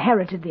when he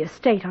inherited the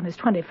estate on his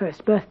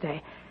 21st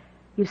birthday.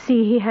 You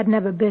see, he had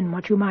never been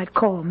what you might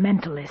call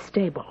mentally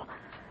stable.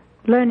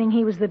 Learning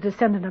he was the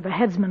descendant of a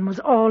headsman was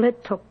all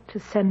it took to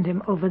send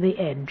him over the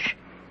edge.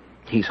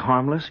 He's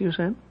harmless, you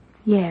said?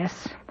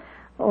 Yes,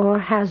 or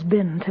has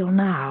been till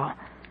now.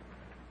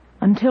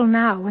 Until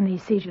now, when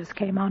these seizures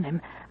came on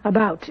him,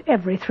 about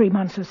every 3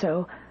 months or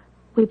so,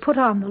 we put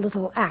on the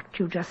little act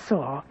you just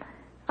saw.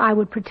 I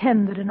would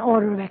pretend that an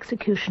order of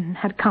execution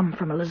had come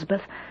from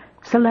Elizabeth.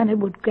 Sir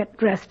Leonard would get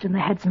dressed in the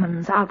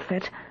headsman's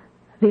outfit,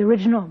 the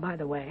original, by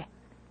the way.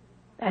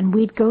 And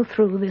we'd go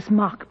through this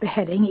mock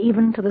beheading,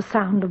 even to the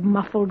sound of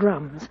muffled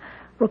drums,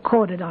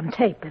 recorded on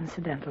tape,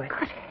 incidentally.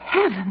 Good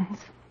heavens!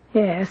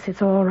 Yes,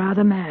 it's all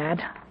rather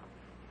mad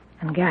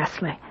and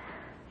ghastly,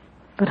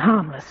 but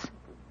harmless.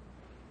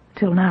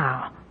 Till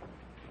now.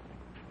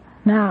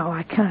 Now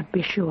I can't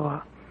be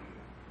sure.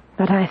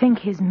 But I think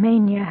his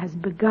mania has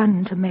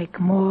begun to make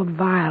more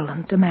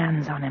violent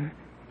demands on him.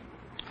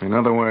 In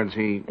other words,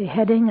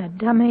 Beheading a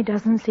dummy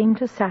doesn't seem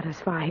to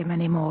satisfy him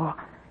anymore.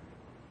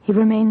 He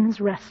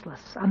remains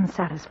restless,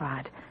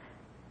 unsatisfied.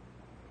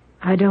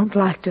 I don't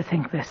like to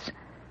think this,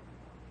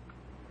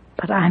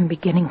 but I'm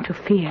beginning to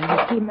fear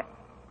that he may...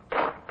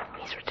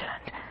 He's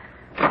returned.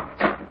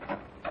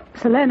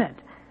 Sir Leonard.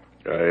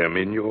 I am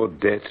in your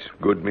debt,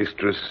 good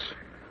mistress.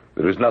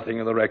 There is nothing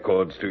in the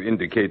records to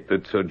indicate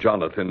that Sir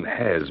Jonathan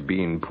has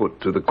been put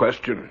to the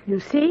question. You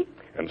see?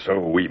 And so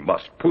we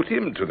must put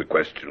him to the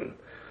question.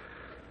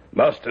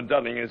 Master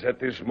Dunning is at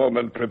this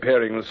moment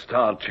preparing the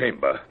Star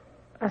Chamber.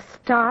 A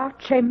Star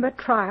Chamber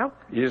trial?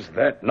 Is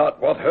that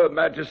not what Her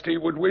Majesty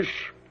would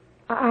wish?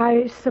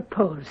 I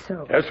suppose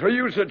so. As for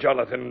you, Sir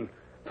Jonathan,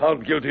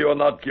 found guilty or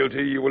not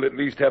guilty, you will at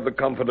least have the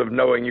comfort of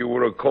knowing you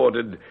were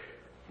accorded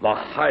the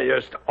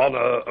highest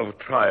honor of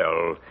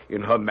trial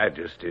in Her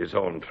Majesty's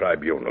own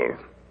tribunal.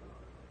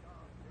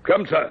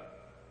 Come, sir,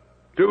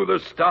 to the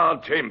Star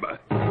Chamber.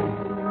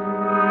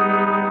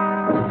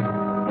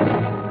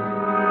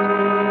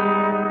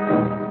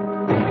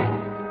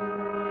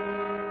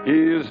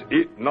 Is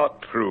it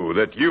not true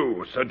that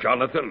you, Sir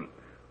Jonathan,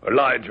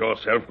 allied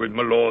yourself with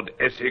my Lord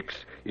Essex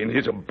in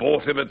his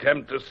abortive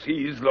attempt to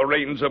seize the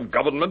reins of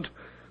government?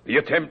 The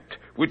attempt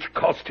which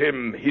cost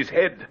him his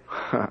head?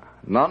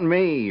 Not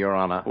me, Your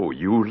Honor. Oh,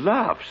 you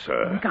laugh,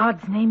 sir. In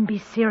God's name, be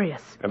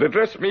serious. And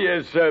address me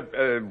as,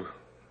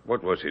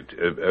 what was it?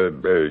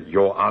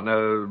 Your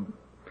Honor...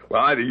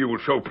 Well, either you will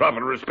show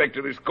proper respect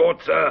to this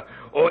court, sir,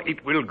 or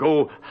it will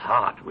go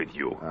hard with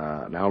you.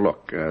 Now,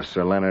 look,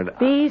 Sir Leonard...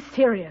 Be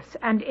serious,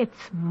 and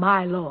it's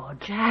my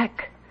lord.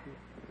 Jack.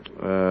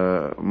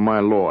 My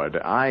lord,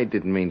 I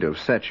didn't mean to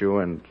upset you,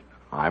 and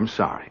I'm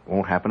sorry. It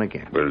won't happen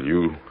again. Well,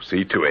 you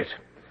see to it.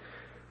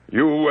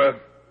 You,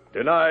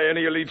 deny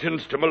any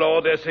allegiance to my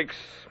Lord Essex?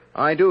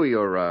 I do,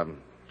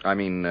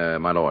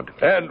 my lord.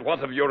 And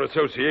what of your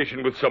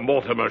association with Sir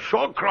Mortimer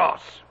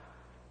Shawcross?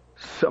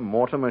 Sir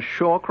Mortimer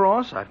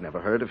Shawcross? I've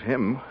never heard of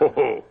him.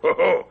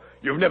 Ho.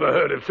 You've never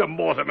heard of Sir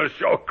Mortimer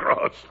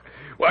Shawcross?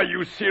 Why,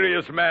 you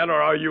serious man,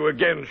 or are you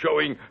again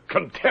showing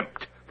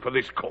contempt for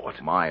this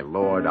court? My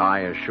lord, I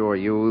assure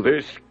you...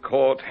 This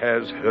court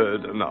has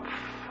heard enough.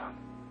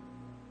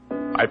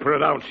 I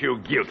pronounce you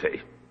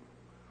guilty.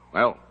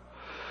 Well,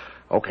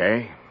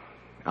 okay.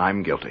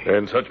 I'm guilty.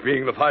 And such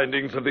being the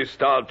findings of this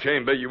Star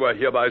Chamber, you are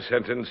hereby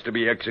sentenced to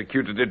be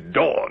executed at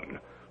dawn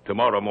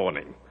tomorrow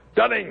morning.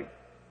 Dunning,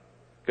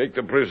 take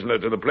the prisoner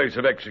to the place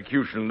of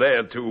execution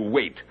there to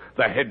wait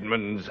the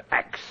headman's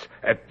axe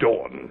at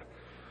dawn.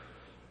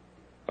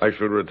 I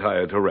shall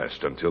retire to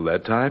rest until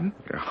that time.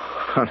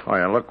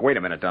 Oh, look, wait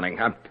a minute, Dunning.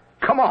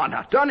 Come on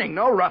now, Dunning,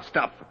 no rough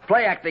stuff.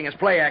 Play acting is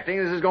play acting.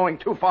 This is going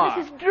too far.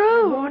 Mrs.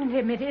 Drew! Warned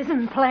him it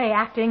isn't play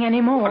acting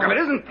anymore. Look, if it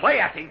isn't play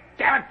acting,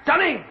 damn it,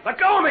 Dunning, let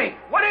go of me.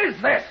 What is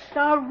this?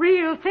 The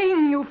real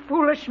thing, you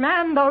foolish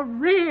man, the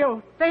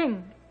real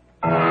thing.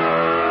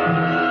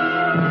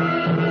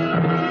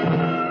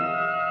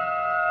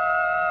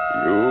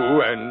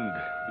 You and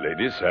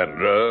Lady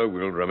Sandra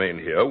will remain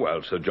here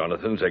while Sir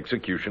Jonathan's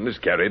execution is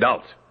carried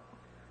out.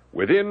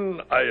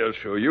 Within, I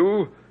assure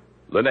you,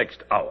 the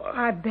next hour.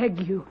 I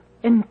beg you,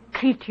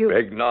 entreat you.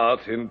 Beg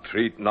not,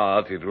 entreat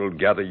not. It will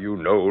gather you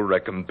no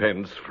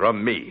recompense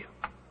from me.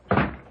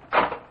 Oh,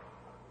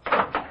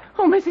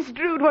 Mrs.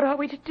 Drood, what are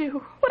we to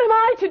do? What am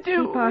I to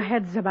do? Keep our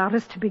heads about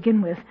us to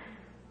begin with.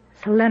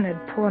 Sir Leonard,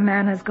 poor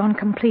man, has gone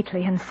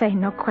completely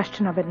insane, no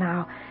question of it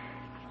now.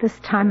 This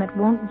time it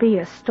won't be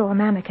a store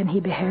mannequin he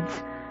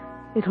beheads.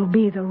 It'll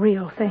be the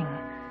real thing.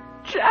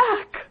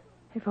 Jack!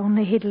 If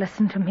only he'd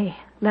listened to me,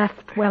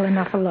 left well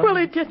enough alone. Well,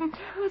 he didn't.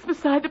 That's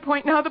beside the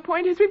point now. The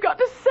point is we've got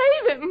to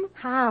save him.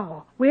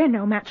 How? We're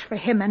no match for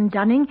him and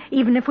Dunning,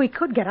 even if we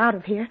could get out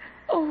of here.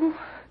 Oh,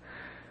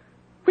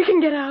 we can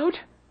get out.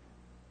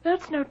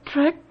 That's no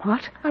trick.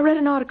 What? I read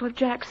an article of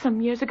Jack's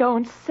some years ago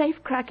on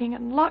safe cracking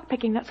and lock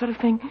picking, that sort of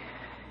thing.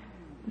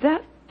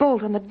 That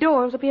bolt on the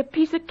doors will be a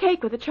piece of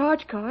cake with a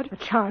charge card. A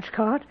charge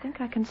card? I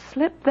think I can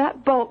slip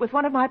that bolt with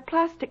one of my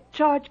plastic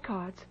charge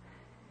cards.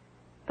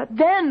 But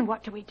then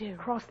what do we do?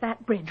 Cross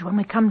that bridge when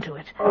we come to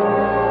it.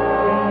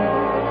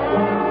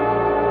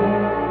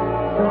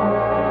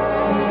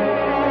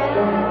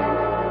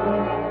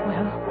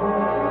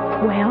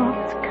 Well,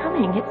 it's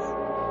coming.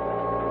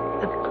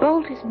 The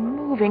bolt is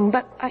moving,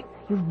 but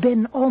You've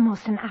been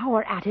almost an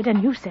hour at it,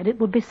 and you said it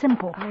would be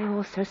simple. I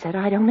also said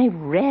I'd only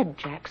read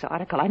Jack's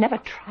article. I never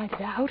tried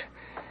it out.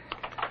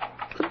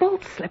 The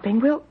bolt's slipping.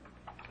 We'll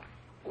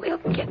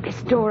get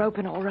this door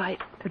open all right.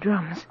 The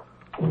drums.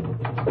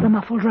 The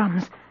muffled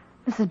drums.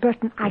 Mrs.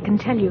 Burton, I can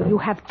tell you, you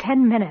have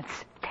 10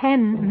 minutes.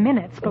 10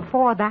 minutes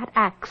before that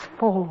axe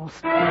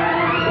falls.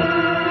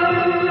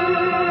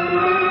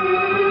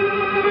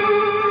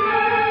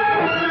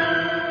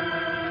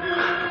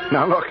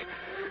 Now, look,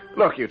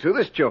 you two,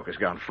 this joke has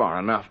gone far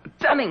enough.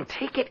 Dunning,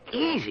 take it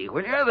easy,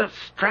 will you? The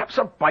straps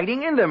are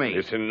biting into me.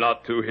 Listen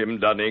not to him,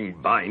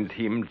 Dunning. Bind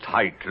him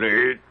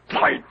tightly.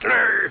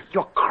 Tightly!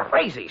 You're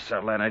crazy,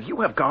 Sir Leonard.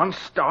 You have gone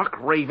stark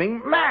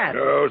raving mad.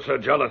 No, Sir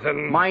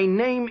Jonathan. My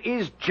name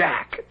is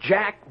Jack.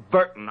 Jack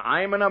Burton.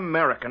 I'm an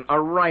American, a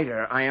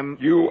writer.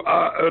 You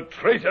are a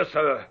traitor,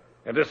 sir,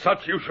 and as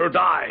such you shall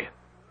die.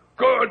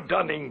 Good,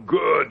 Dunning,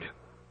 good.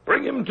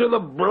 Bring him to the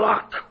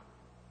block.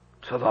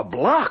 To the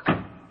block?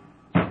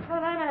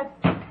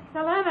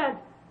 Sir Leonard,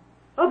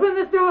 open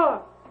this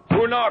door.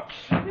 Who knocks?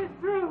 Miss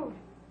Drood.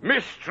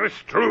 Mistress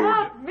Drood.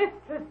 Not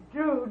Mistress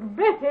Drood.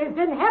 Mrs.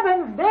 In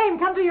heaven's name,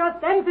 come to your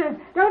senses.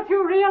 Don't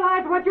you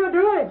realize what you're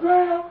doing?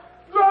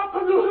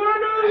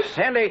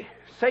 Sandy,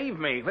 save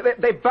me.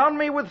 They bound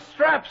me with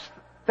straps.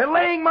 They're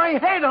laying my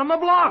head on the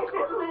block.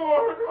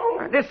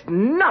 This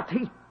nut,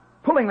 he's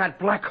pulling that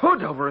black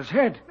hood over his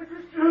head.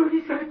 Mrs. Drood,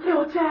 he's going to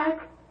kill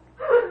Jack.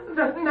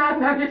 That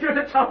madman is going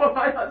to chop off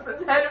my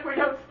husband's head if we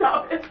don't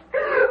stop it.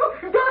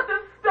 We've got to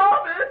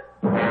stop it.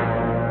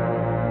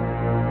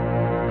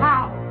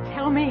 How?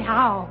 Tell me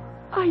how.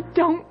 I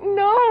don't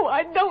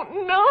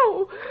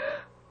know.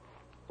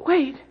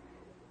 Wait.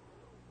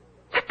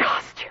 The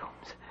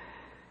costumes.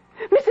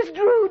 Mrs.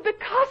 Drood, the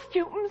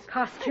costumes.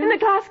 Costumes? In the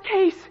glass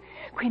case.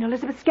 Queen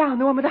Elizabeth's gown,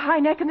 the one with the high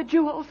neck and the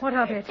jewels. What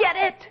of it? Get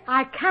it.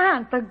 I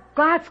can't. The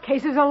glass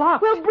cases are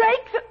locked. We'll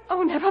break the...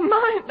 Oh, never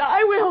mind.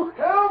 I will.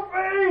 Help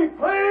me,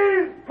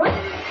 please. Please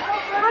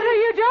help me. What are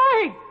you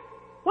doing?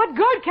 What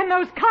good can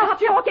those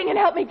costumes... Stop talking and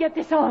help me get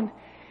this on.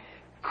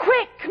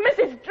 Quick,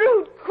 Mrs.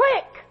 Drood,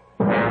 quick.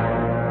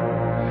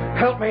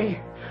 Help me.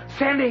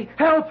 Sandy,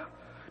 help.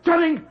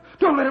 Dunning,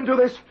 don't let him do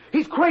this.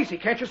 He's crazy.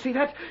 Can't you see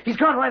that? He's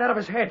gone right out of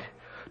his head.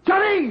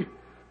 Dunning!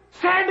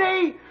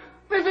 Sandy!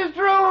 Mrs.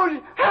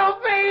 Drood!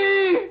 Help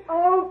me!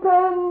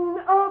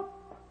 Open up!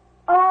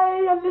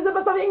 I,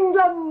 Elizabeth of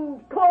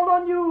England, call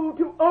on you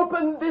to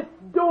open this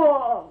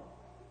door.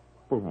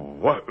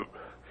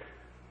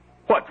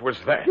 What was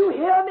that? You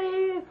hear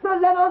me, Sir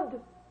Leonard?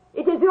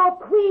 It is your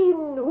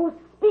queen who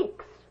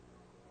speaks.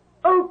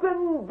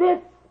 Open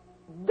this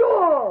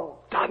door.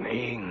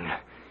 Dunning,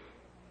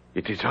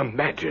 it is Her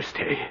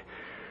Majesty.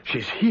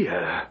 She's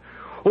here.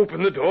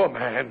 Open the door,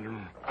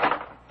 man.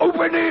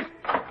 Open it!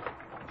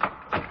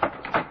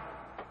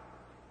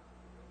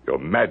 Your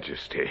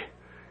Majesty.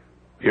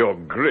 Your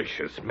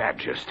gracious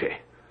Majesty.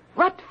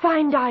 What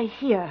find I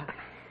here?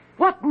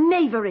 What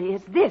knavery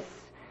is this?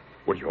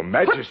 Well, Your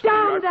Majesty... Put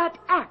down that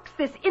axe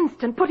this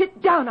instant. Put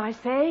it down, I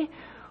say,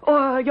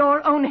 or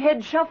your own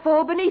head shall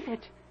fall beneath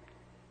it.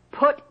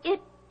 Put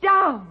it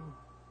down.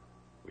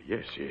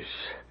 Yes,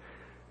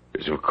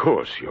 of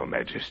course, Your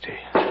Majesty.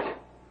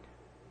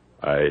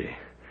 I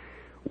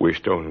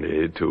wished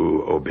only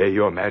to obey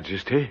Your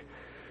Majesty,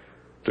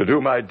 to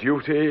do my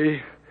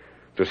duty,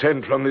 to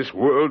send from this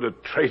world a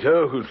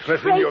traitor who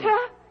threatened your...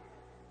 Traitor?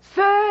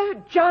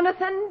 Sir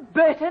Jonathan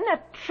Burton, a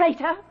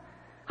traitor?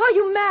 Are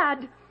you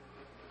mad?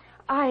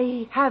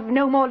 I have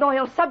no more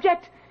loyal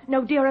subject,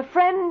 no dearer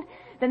friend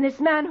than this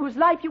man whose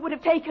life you would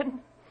have taken.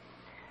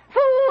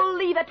 Fool,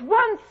 leave at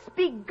once,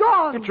 be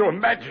gone. But Your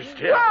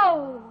Majesty...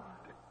 Go!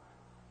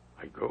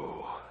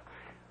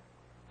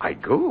 I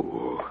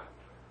go.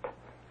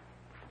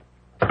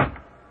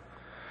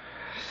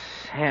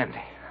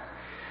 Sandy,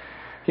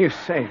 you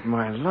saved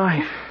my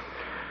life.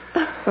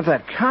 But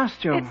that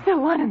costume... It's the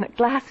one in the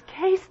glass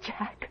case,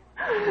 Jack.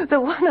 The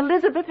one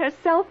Elizabeth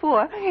herself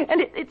wore.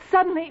 And it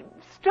suddenly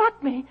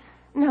struck me.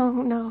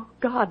 No,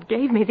 God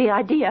gave me the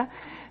idea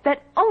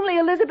that only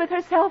Elizabeth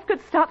herself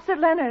could stop Sir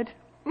Leonard.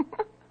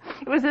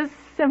 It was as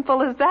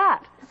simple as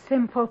that.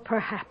 Simple,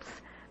 perhaps.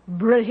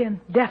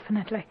 Brilliant,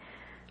 definitely.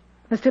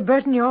 Mr.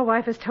 Burton, your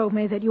wife has told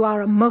me that you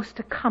are a most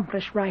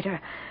accomplished writer,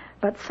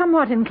 but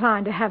somewhat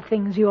inclined to have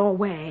things your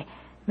way.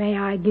 May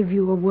I give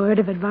you a word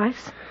of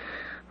advice?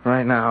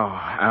 Right now,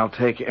 I'll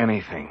take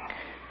anything.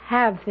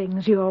 Have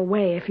things your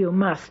way if you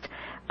must,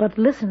 but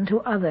listen to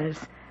others,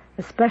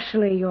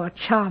 especially your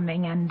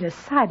charming and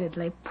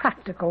decidedly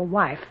practical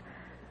wife.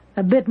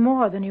 A bit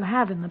more than you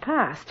have in the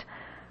past.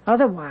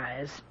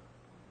 Otherwise...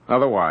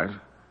 Otherwise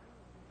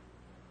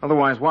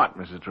what,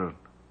 Mrs. Drood?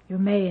 You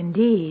may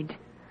indeed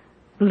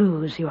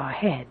lose your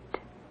head.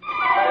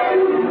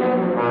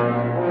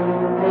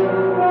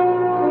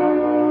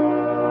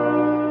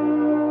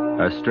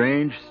 A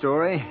strange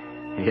story?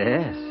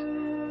 Yes.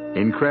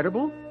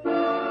 Incredible?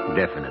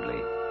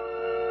 Definitely.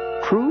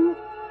 True?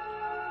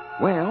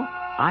 Well,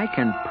 I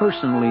can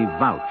personally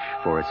vouch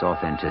for its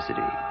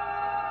authenticity.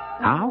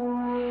 How?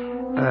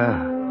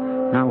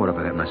 Now what have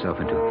I got myself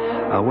into?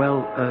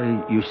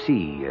 You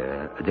see,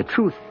 the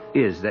truth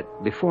is that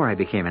before I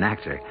became an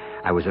actor,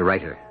 I was a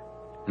writer.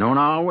 No,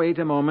 now, wait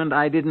a moment.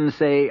 I didn't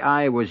say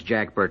I was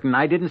Jack Burton.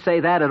 I didn't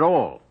say that at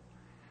all.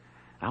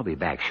 I'll be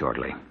back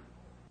shortly.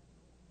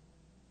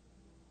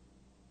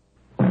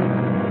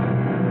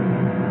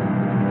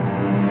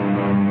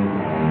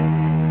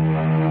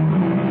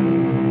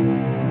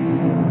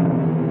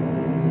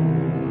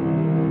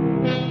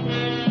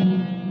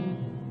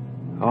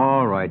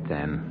 All right,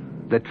 then.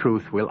 The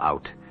truth will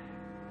out.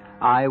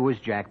 I was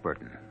Jack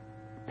Burton.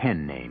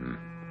 Pen name.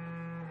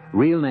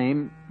 Real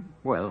name,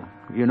 well,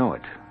 you know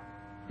it.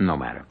 No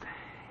matter.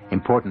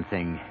 Important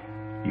thing,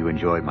 you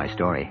enjoyed my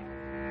story.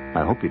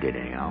 I hope you did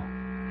anyhow.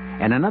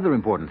 And another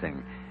important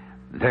thing,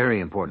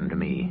 very important to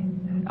me,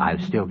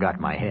 I've still got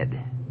my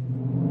head.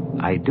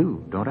 I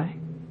do, don't I?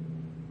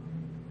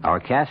 Our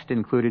cast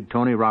included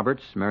Tony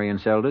Roberts, Marion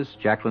Seldes,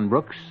 Jacqueline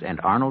Brooks, and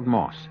Arnold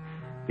Moss.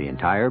 The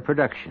entire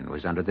production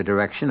was under the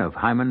direction of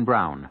Hyman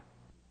Brown.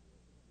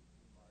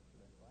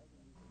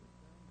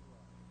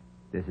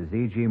 This is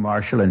E.G.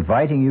 Marshall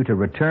inviting you to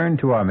return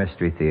to our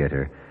Mystery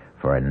Theater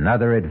for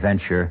another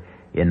adventure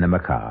in the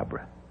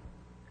macabre.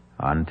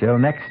 Until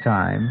next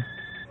time,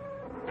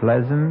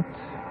 pleasant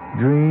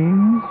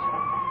dreams.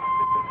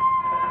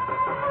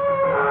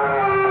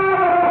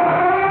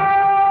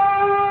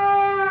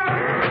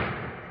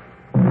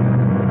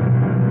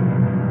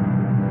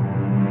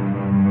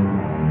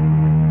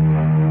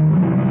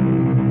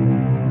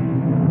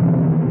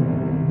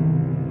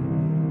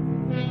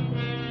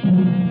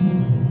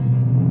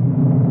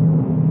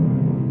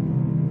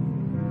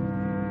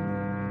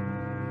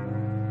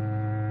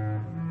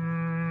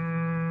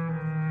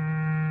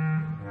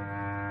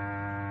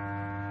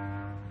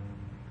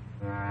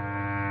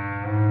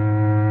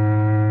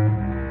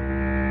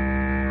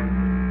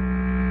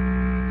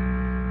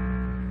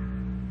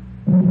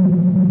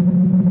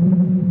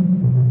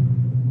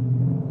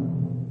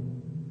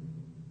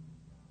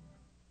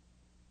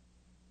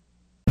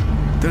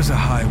 There's a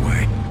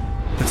highway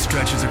that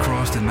stretches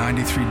across the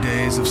 93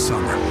 days of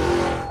summer,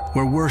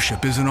 where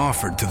worship isn't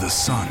offered to the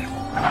sun,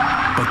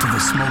 but to the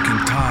smoking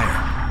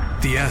tire,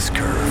 the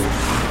S-curve,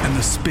 and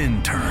the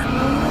spin turn.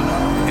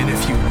 And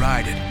if you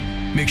ride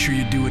it, make sure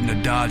you do it in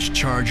a Dodge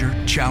Charger,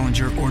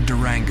 Challenger, or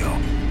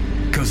Durango.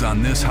 Because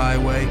on this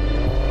highway,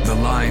 the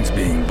lines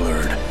being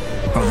blurred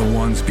are the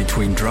ones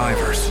between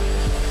drivers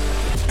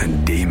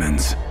and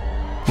demons.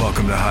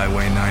 Welcome to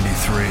Highway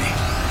 93.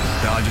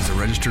 Dodge is a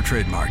registered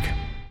trademark.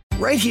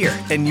 Right here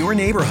in your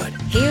neighborhood.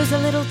 Here's a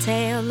little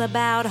tale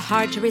about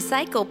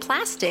hard-to-recycle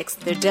plastics.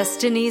 Their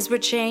destinies were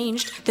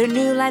changed. Their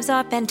new lives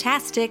are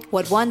fantastic.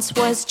 What once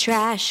was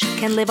trash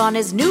can live on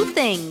as new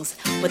things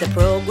with a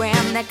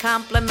program that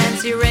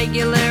complements your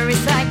regular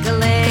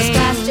recycling. 'Cause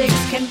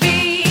plastics can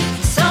be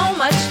so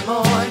much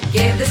more.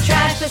 Give this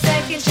trash the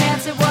second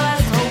chance it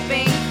was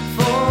hoping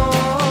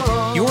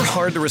for. Your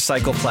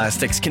hard-to-recycle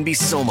plastics can be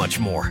so much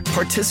more.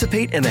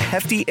 Participate in the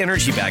Hefty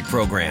Energy Bag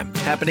program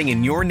happening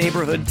in your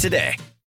neighborhood today.